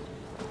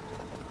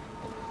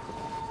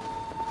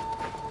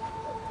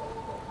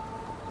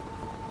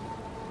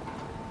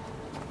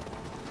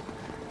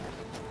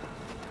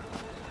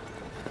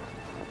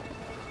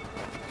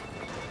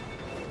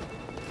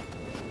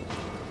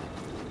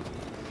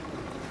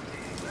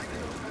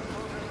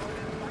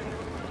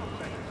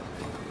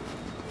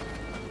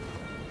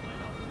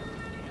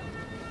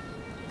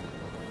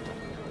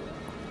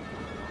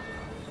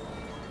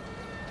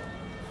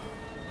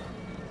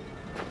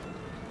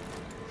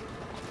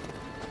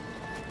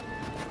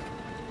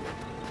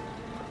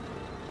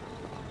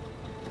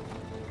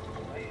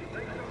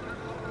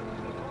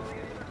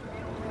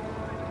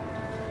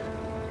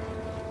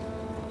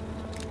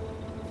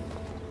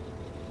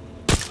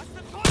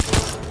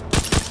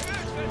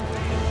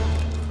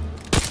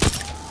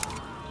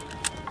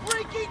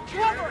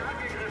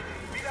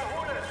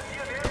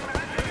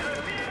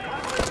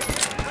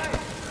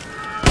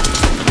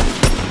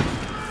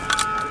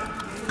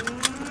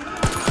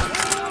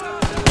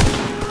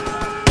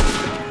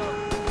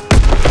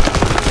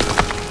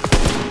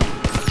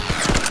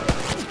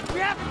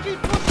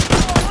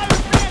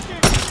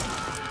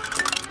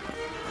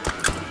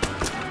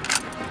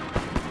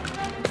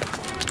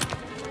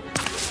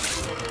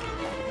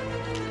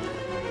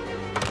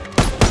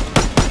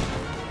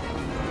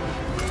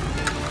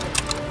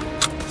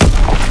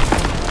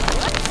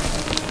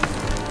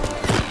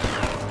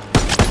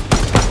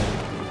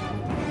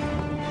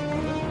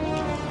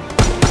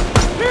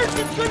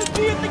 Pearson's gonna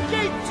be at the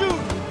gate soon!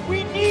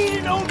 We need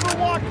an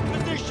overwatch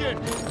position!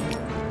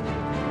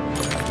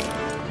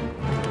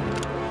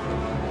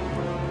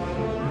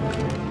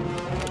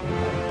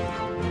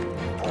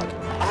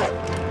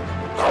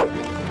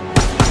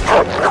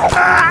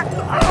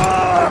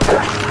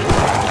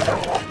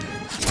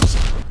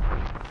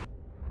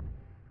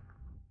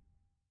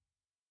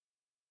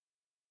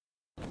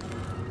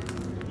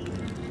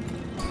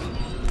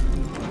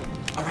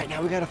 All right,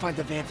 now we gotta find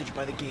the vantage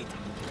by the gate.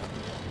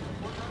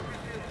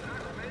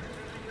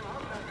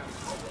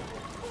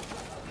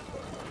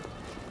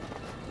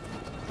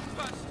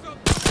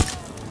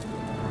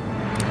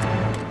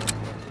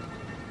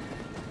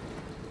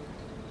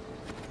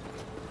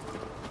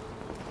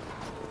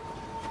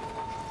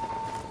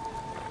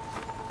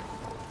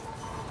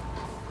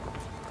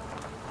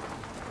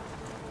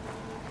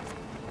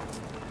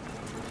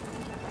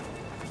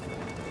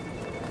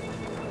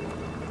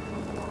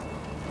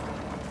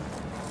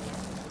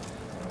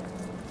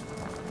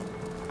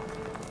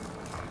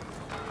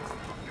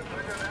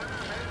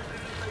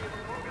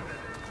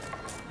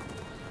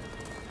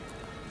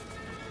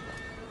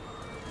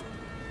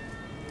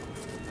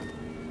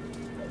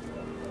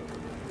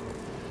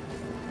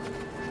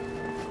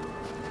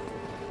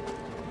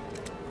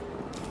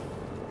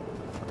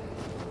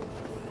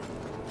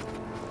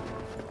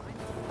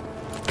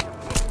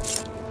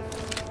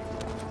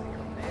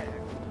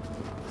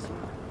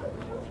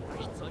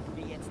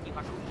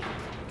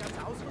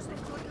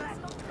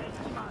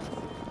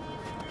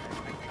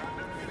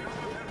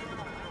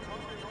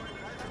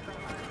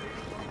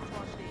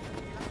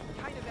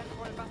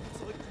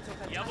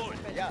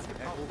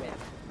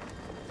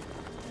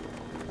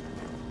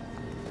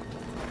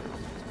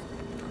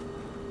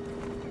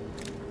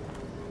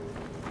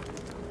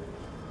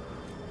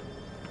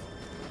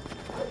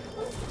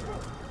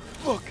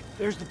 Look,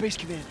 there's the base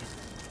commander.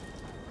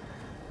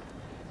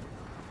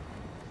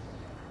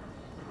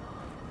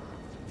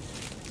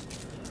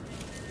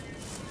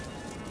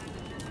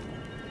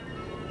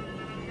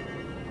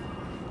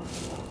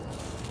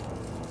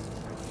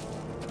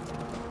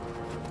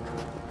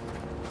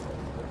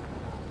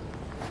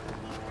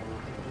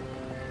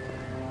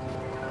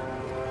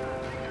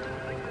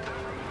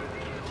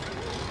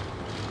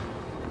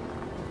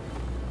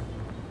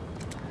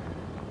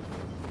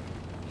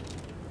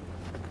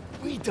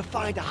 We need to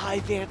find a high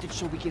vantage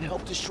so we can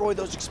help destroy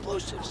those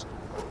explosives.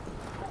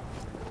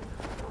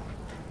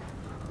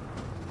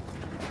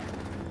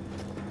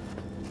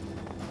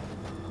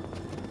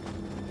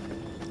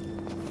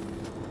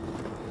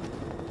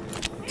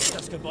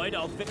 Das Gebäude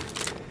auf...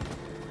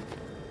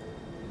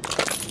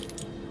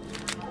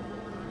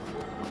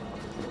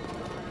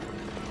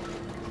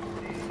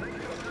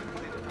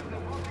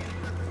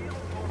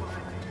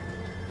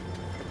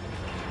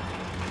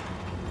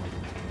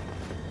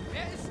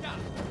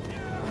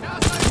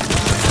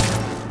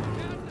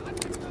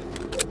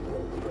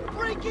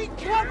 Breaking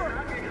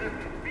cover!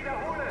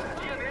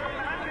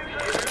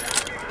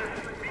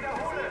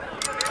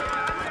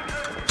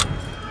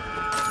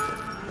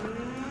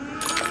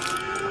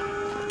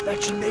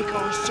 That should make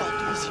our assault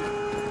easier.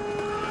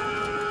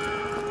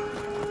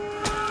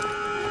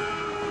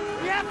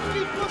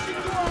 Keep pushing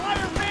to a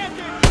higher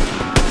vantage!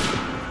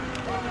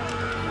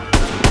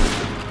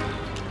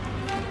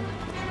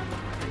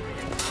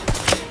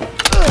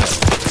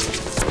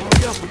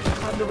 Hurry up, we can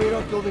climb the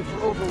radar building for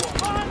overwatch.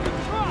 Behind the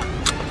truck!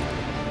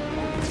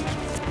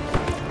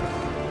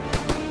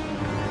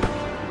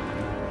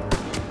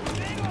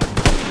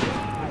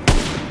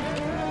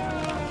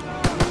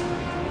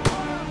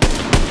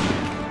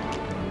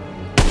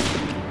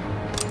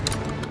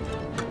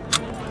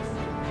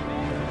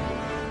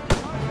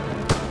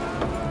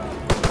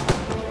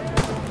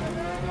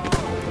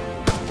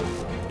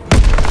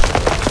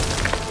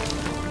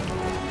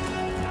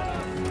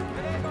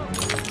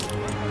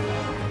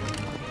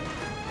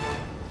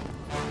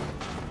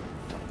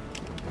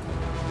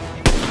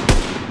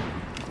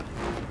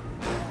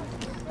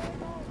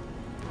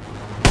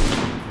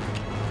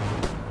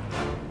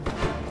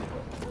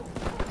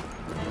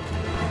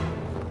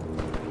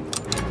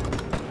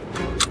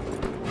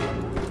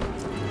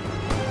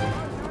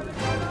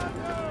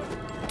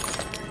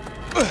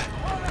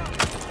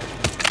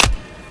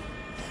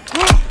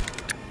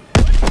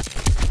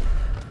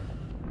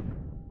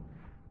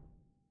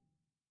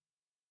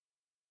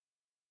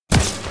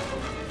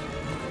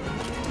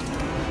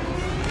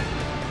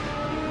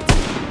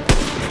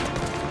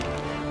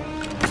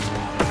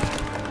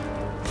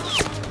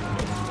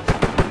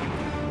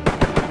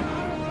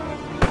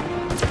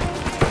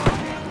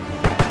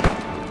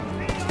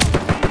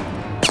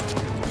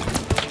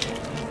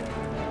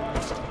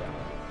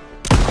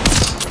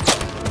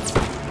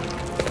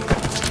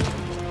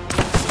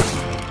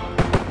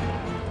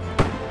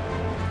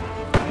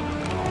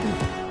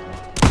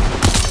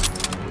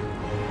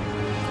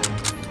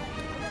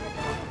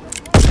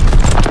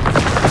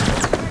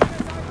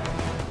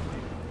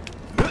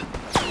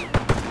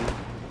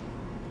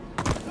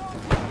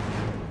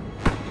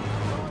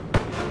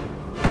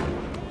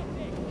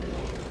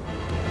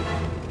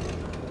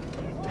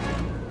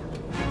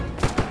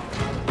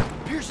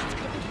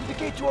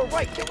 To our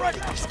right, get ready!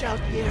 Scout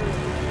the area.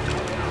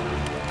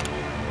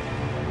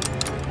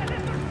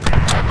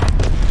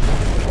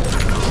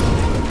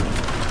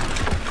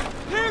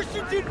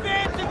 Pearson's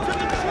advancing to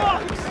the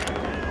trucks!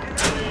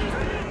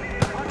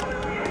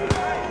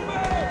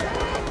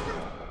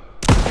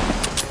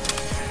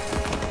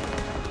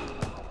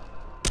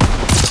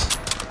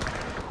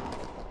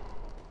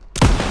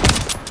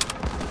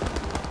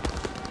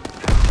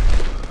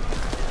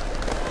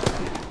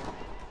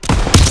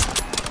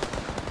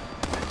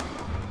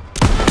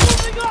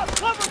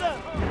 Cover them!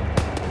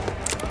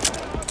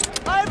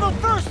 I have a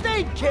first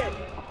aid kit!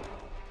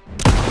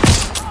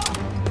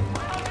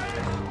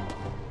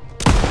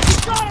 You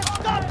gotta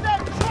stop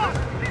that truck!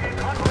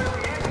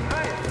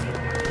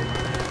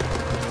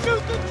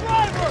 Shoot the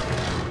driver!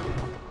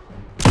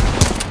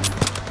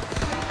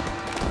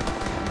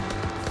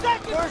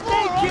 Second first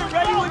aid kit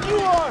ready when you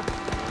are!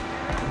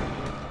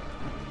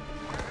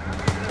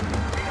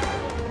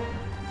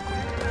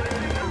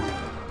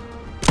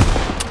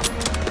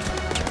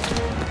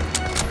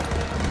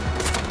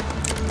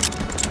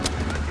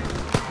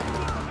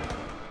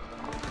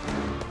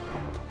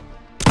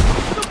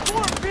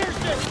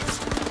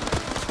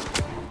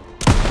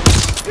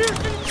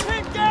 Pearson's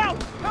pinned down!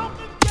 Help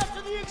him get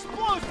to the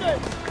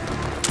explosives!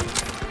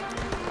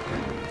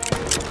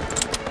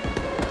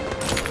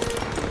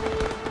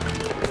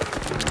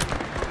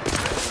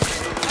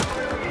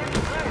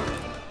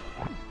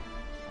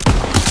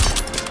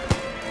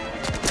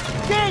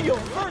 Daniel,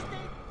 first aid!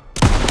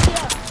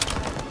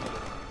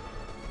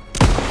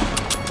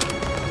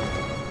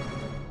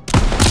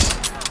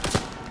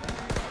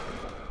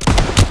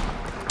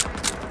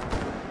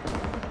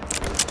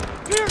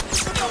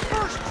 Pearson's in the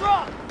first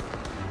truck!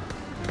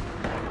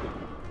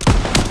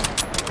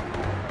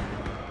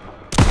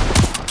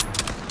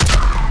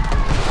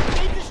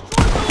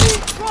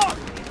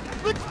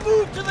 Let's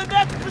move to the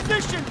next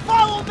position!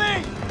 Follow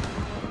me!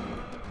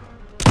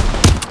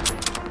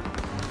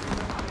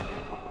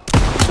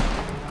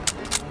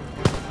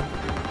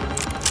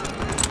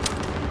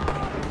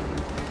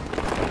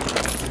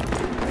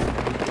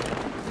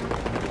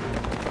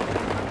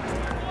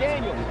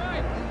 Daniel,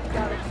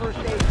 got his first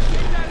aid.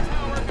 That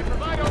tower can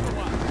provide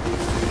overwatch.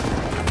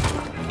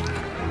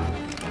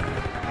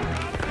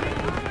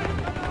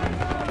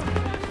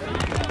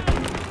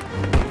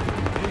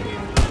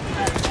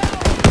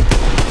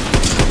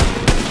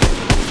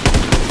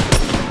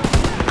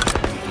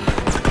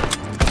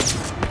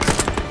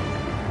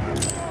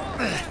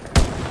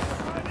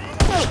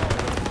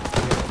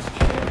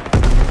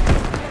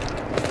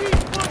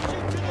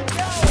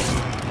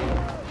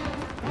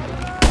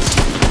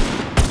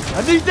 I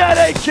need that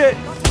aid kit!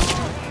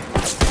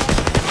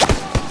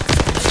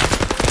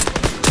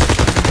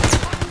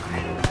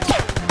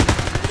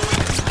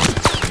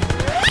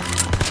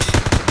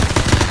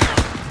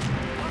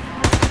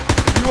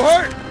 You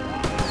hurt?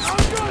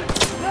 I'm good,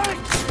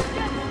 thanks!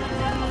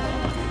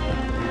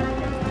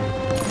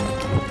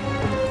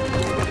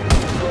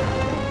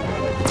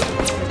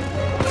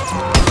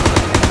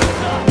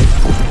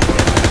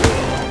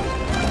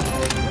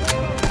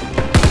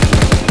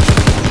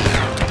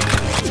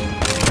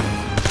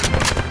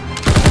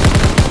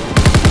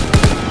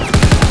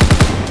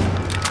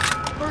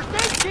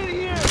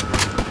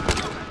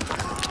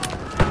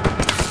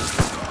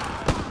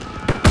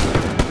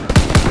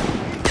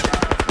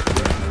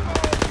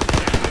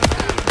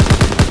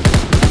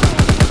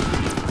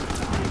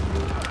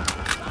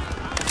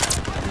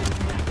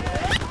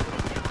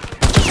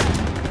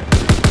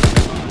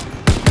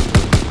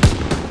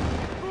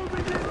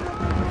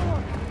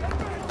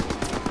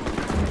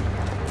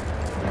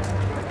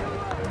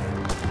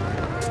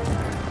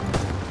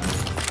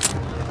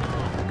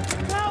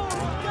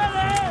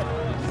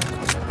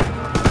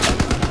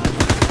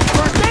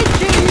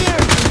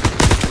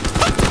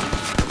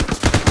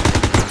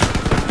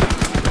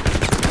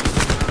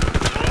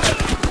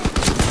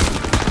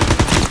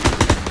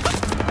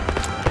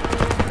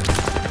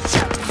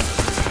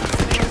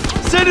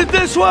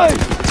 this way!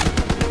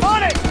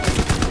 On it!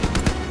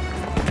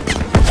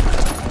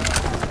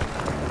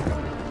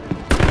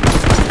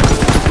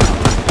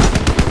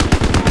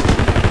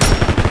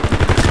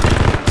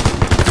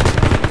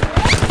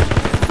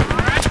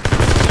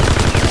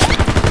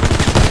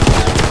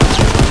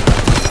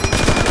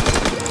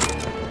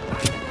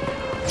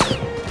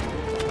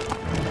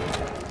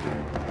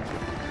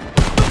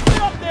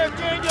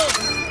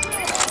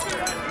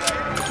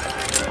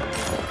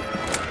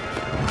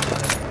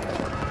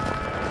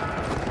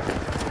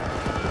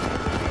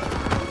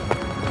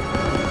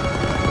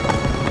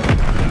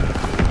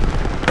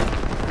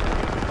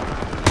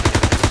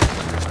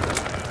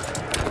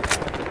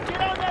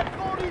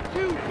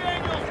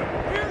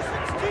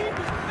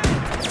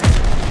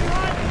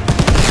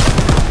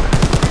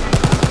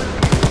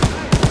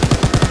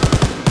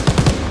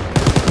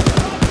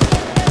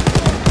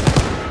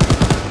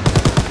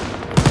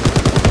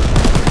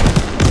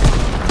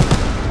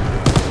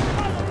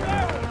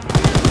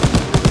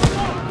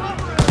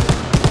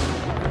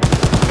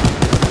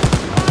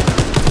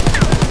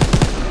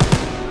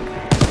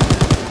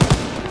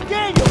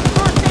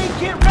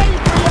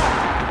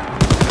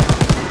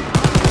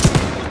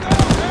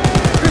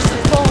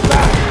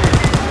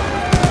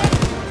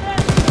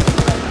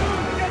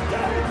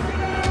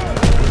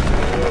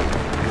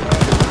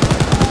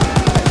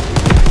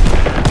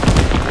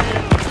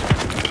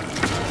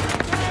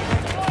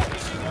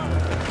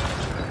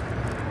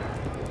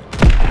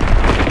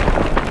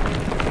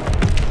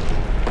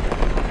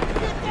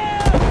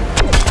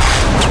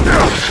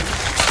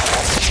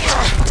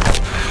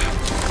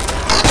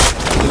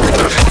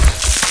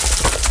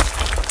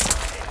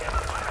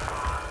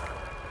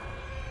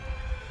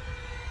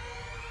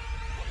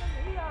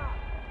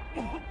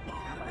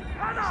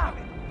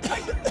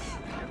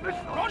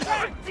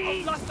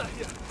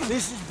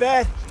 This is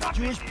bad.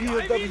 Jewish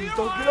POWs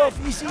don't get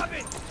off easy.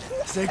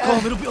 Stay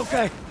calm, it'll be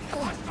okay.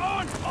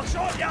 I'll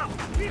show ya!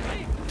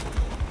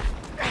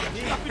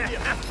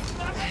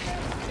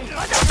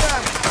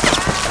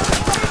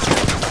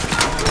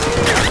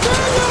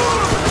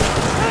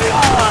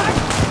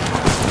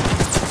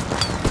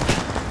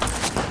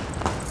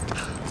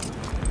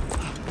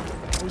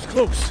 That was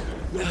close.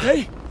 You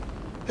okay?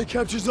 They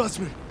captured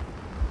Zussman.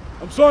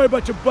 I'm sorry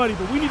about your buddy,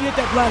 but we need to hit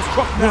that last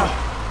truck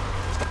now.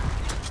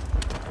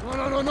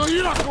 No,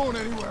 you're not going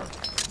anywhere.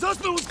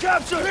 Zussman was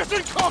captured!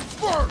 Listen, comes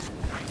first!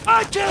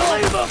 I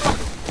can't leave him!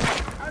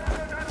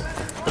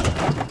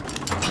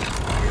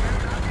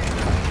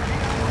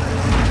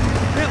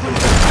 Can't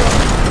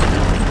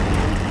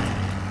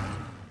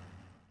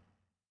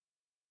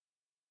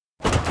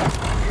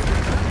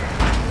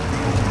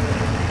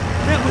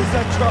lose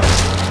that truck!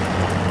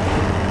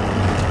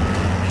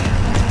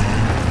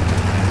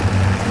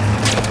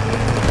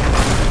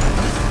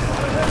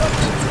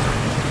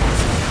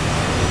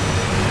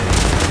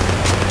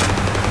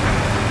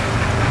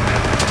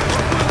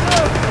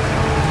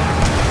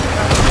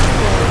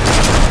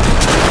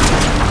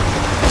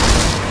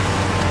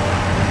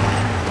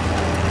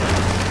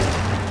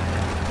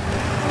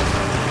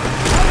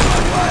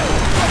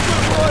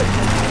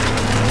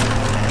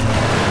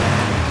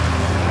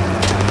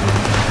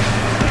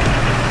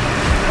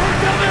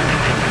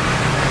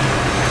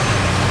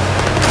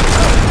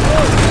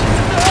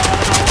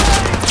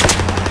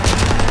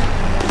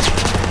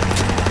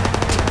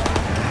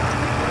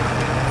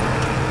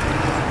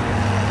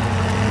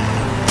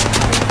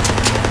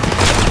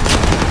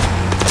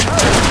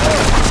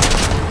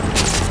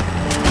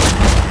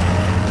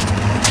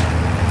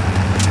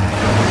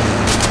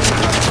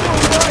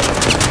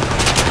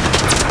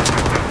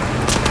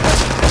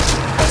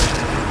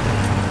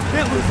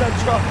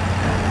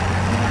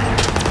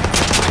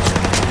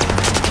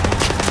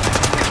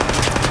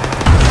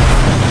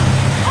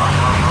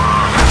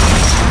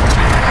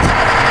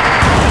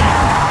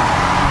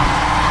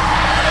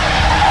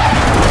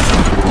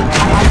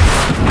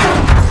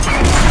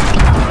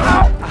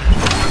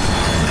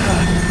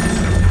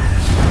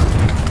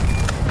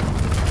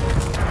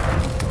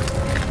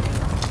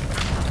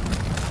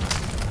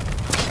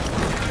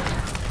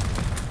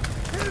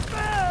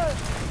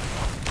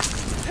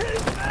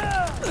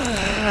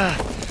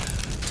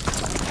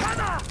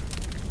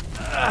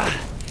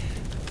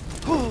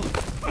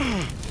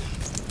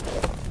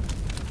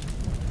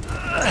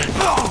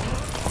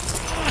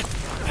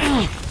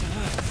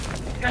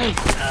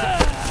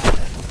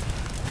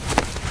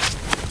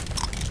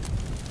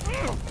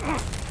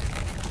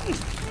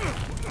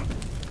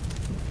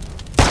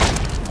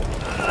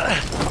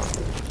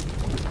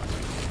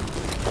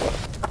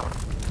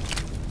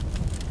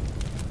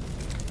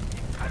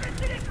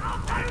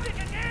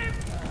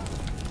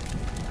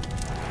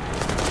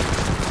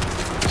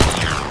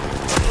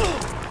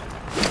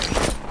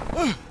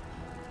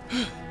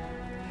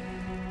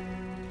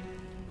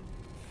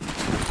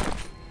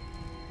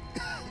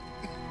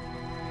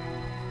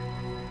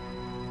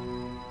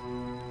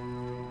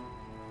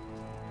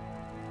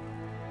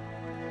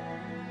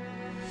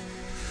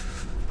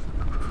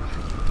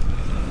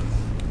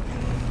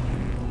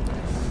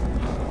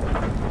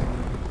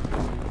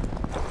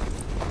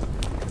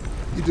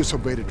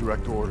 disobeyed a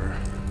direct order,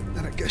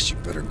 then I guess you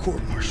better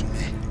court-martial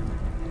me.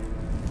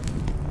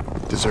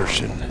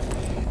 Desertion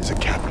is a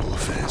capital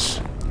offense.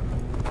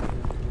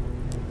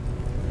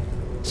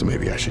 So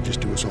maybe I should just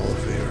do us all a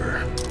favor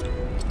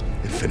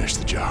and finish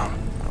the job.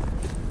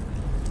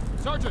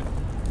 Sergeant!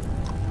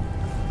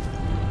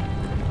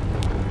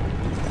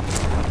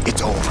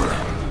 It's over.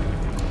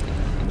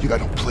 You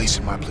got no place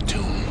in my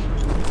platoon.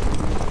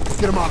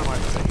 Get him out of my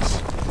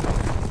face.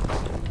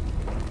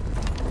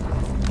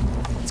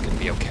 It's gonna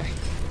be okay.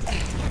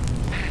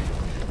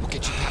 We'll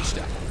get you patched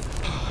up.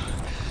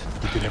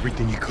 You did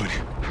everything you could.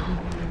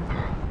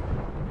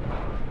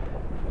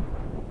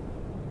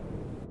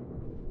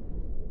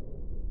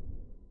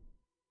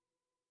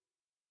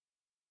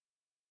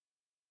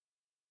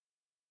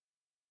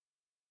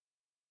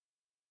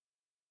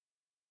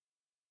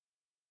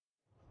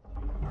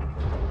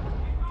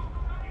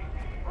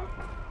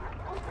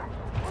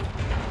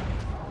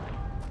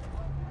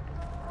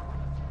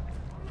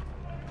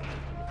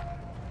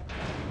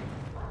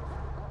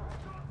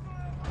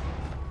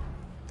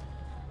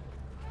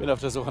 Ich bin auf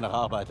der Suche nach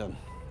Arbeitern.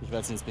 Ich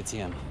werde sie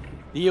inspizieren.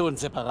 Die und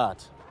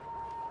separat.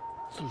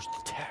 Lose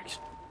the tags.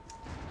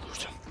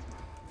 Lose them.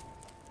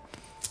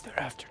 They're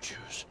after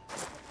Jews.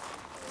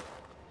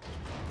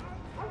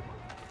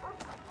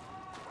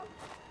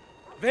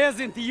 Wer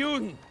sind die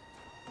Juden?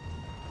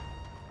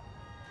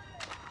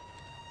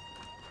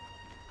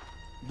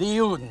 Die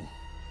Juden.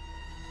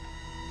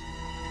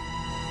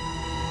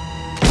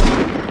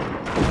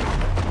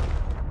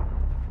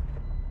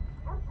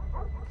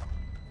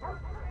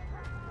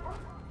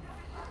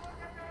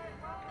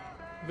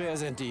 Wer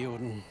sind die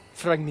Juden?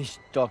 Frag mich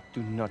doch,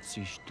 du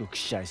Nazi-Stück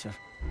Scheiße.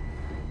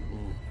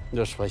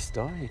 Du sprichst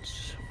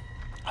Deutsch.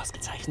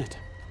 Ausgezeichnet.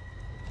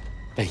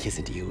 Welche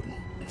sind die Juden?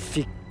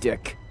 Fick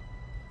Dick.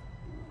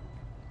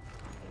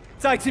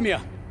 Zeig sie mir!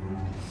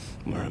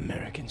 We're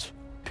Americans.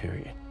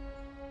 Period.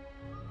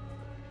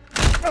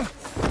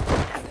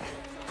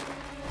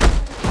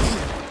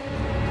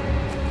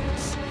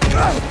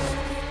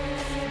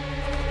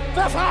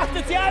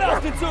 Verfrachtet sie alle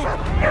auf den Zug!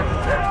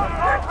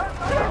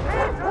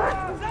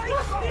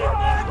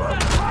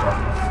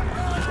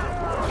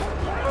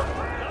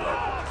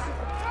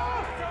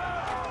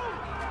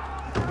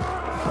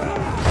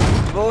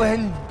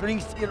 Wohin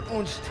bringst ihr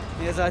uns?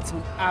 Ihr seid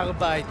zum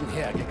Arbeiten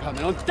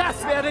hergekommen und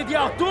das werdet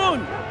ihr auch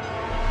tun!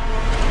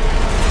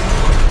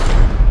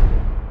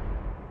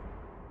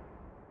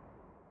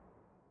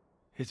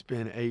 It's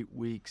been 8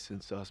 weeks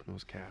since Usman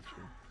was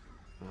captured.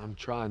 I'm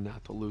trying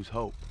not to lose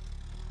hope.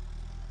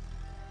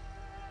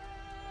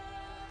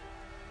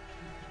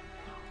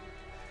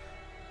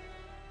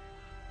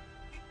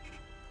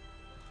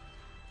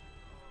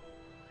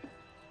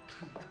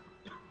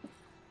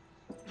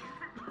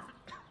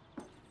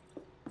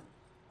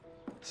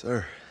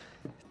 Sir,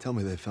 tell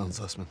me they found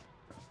Zussman.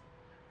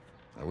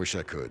 I wish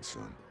I could,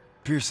 son.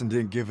 Pearson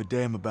didn't give a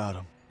damn about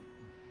him.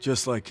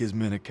 Just like his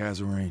men at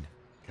Kasserine.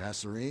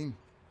 Kasserine?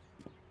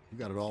 You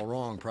got it all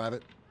wrong,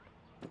 Private.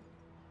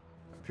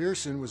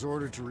 Pearson was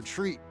ordered to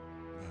retreat,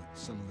 but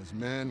some of his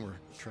men were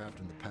trapped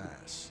in the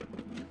pass.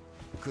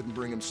 He couldn't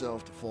bring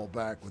himself to fall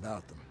back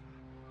without them.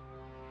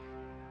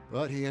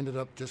 But he ended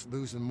up just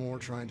losing more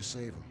trying to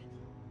save them.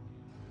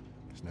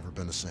 It's never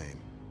been the same.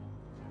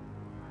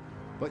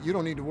 But you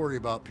don't need to worry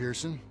about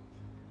Pearson.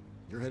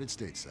 You're headed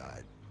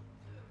stateside.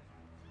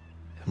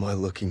 Am I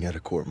looking at a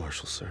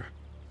court-martial, sir?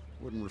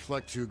 Wouldn't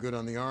reflect too good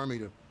on the Army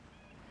to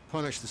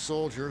punish the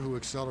soldier who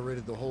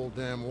accelerated the whole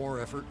damn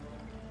war effort.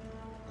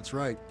 That's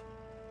right.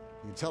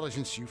 The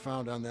intelligence you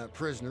found on that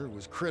prisoner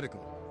was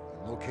critical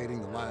in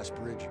locating the last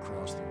bridge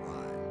across the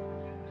Rhine.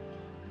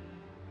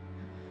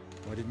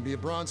 Why didn't be a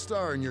Bronze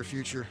Star in your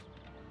future?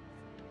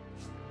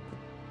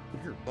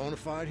 You're a bona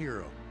fide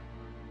hero.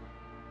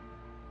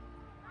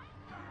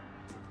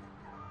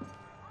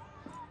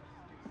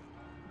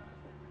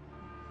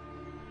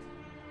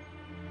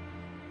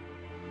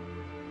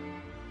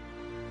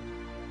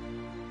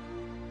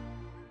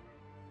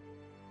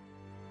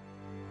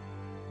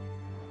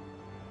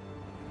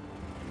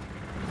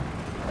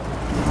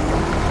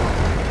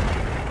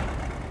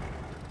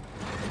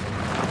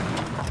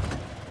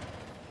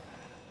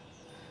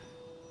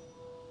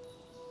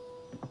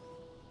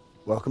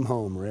 Welcome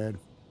home, Red.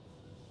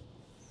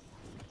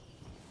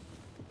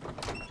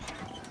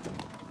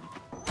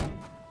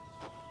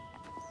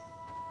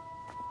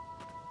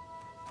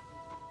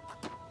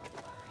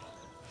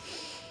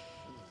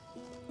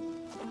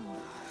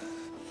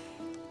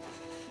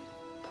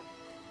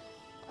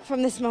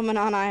 From this moment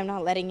on, I am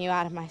not letting you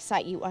out of my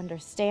sight. You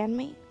understand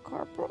me,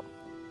 Corporal?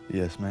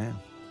 Yes, ma'am.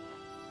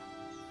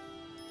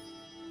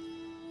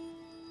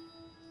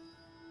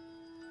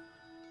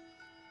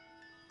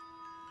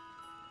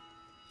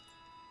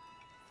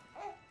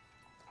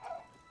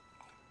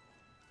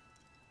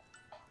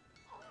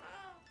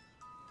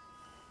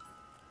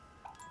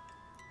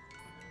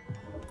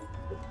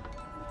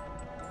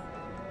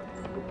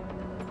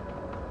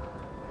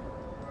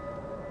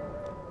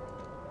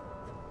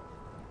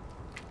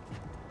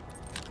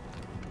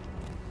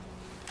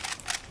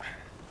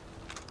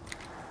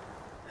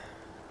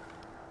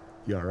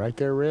 You all right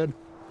there, Red?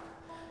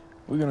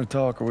 We gonna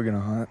talk or we gonna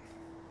hunt?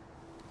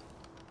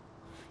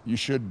 You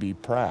should be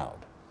proud.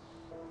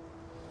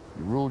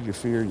 You ruled your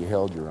fear, you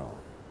held your own.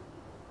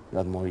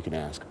 Nothing more you can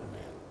ask of a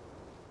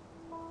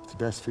man. It's the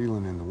best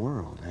feeling in the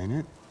world, ain't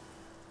it?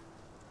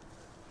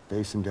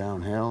 Facing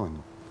down hell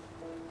and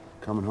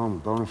coming home a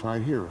bona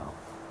fide hero.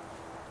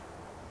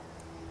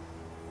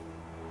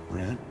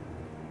 Red?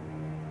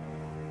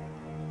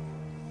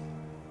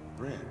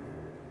 Red?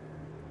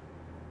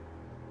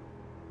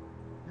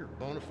 You're a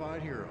bona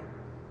fide hero.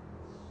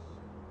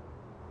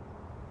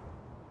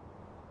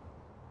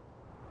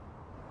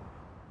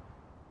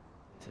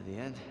 To the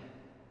end?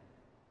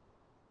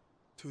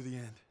 To the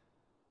end.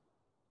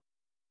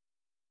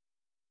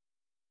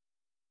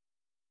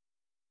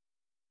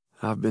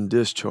 I've been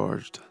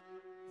discharged.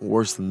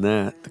 Worse than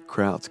that, the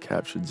Krauts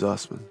captured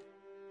Zussman.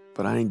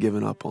 But I ain't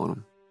giving up on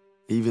him,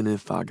 even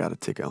if I got a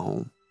ticket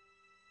home.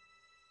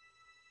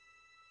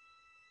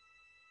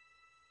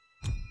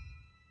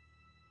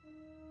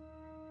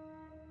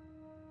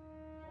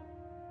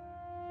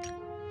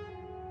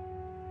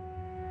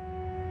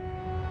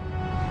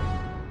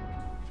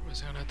 For a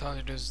second I thought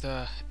it was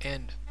the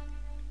end.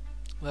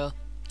 Well,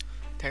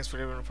 thanks for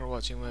everyone for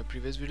watching my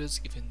previous videos,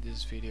 even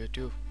this video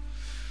too.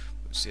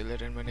 See you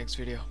later in my next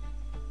video.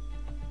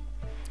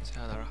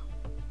 Sayonara.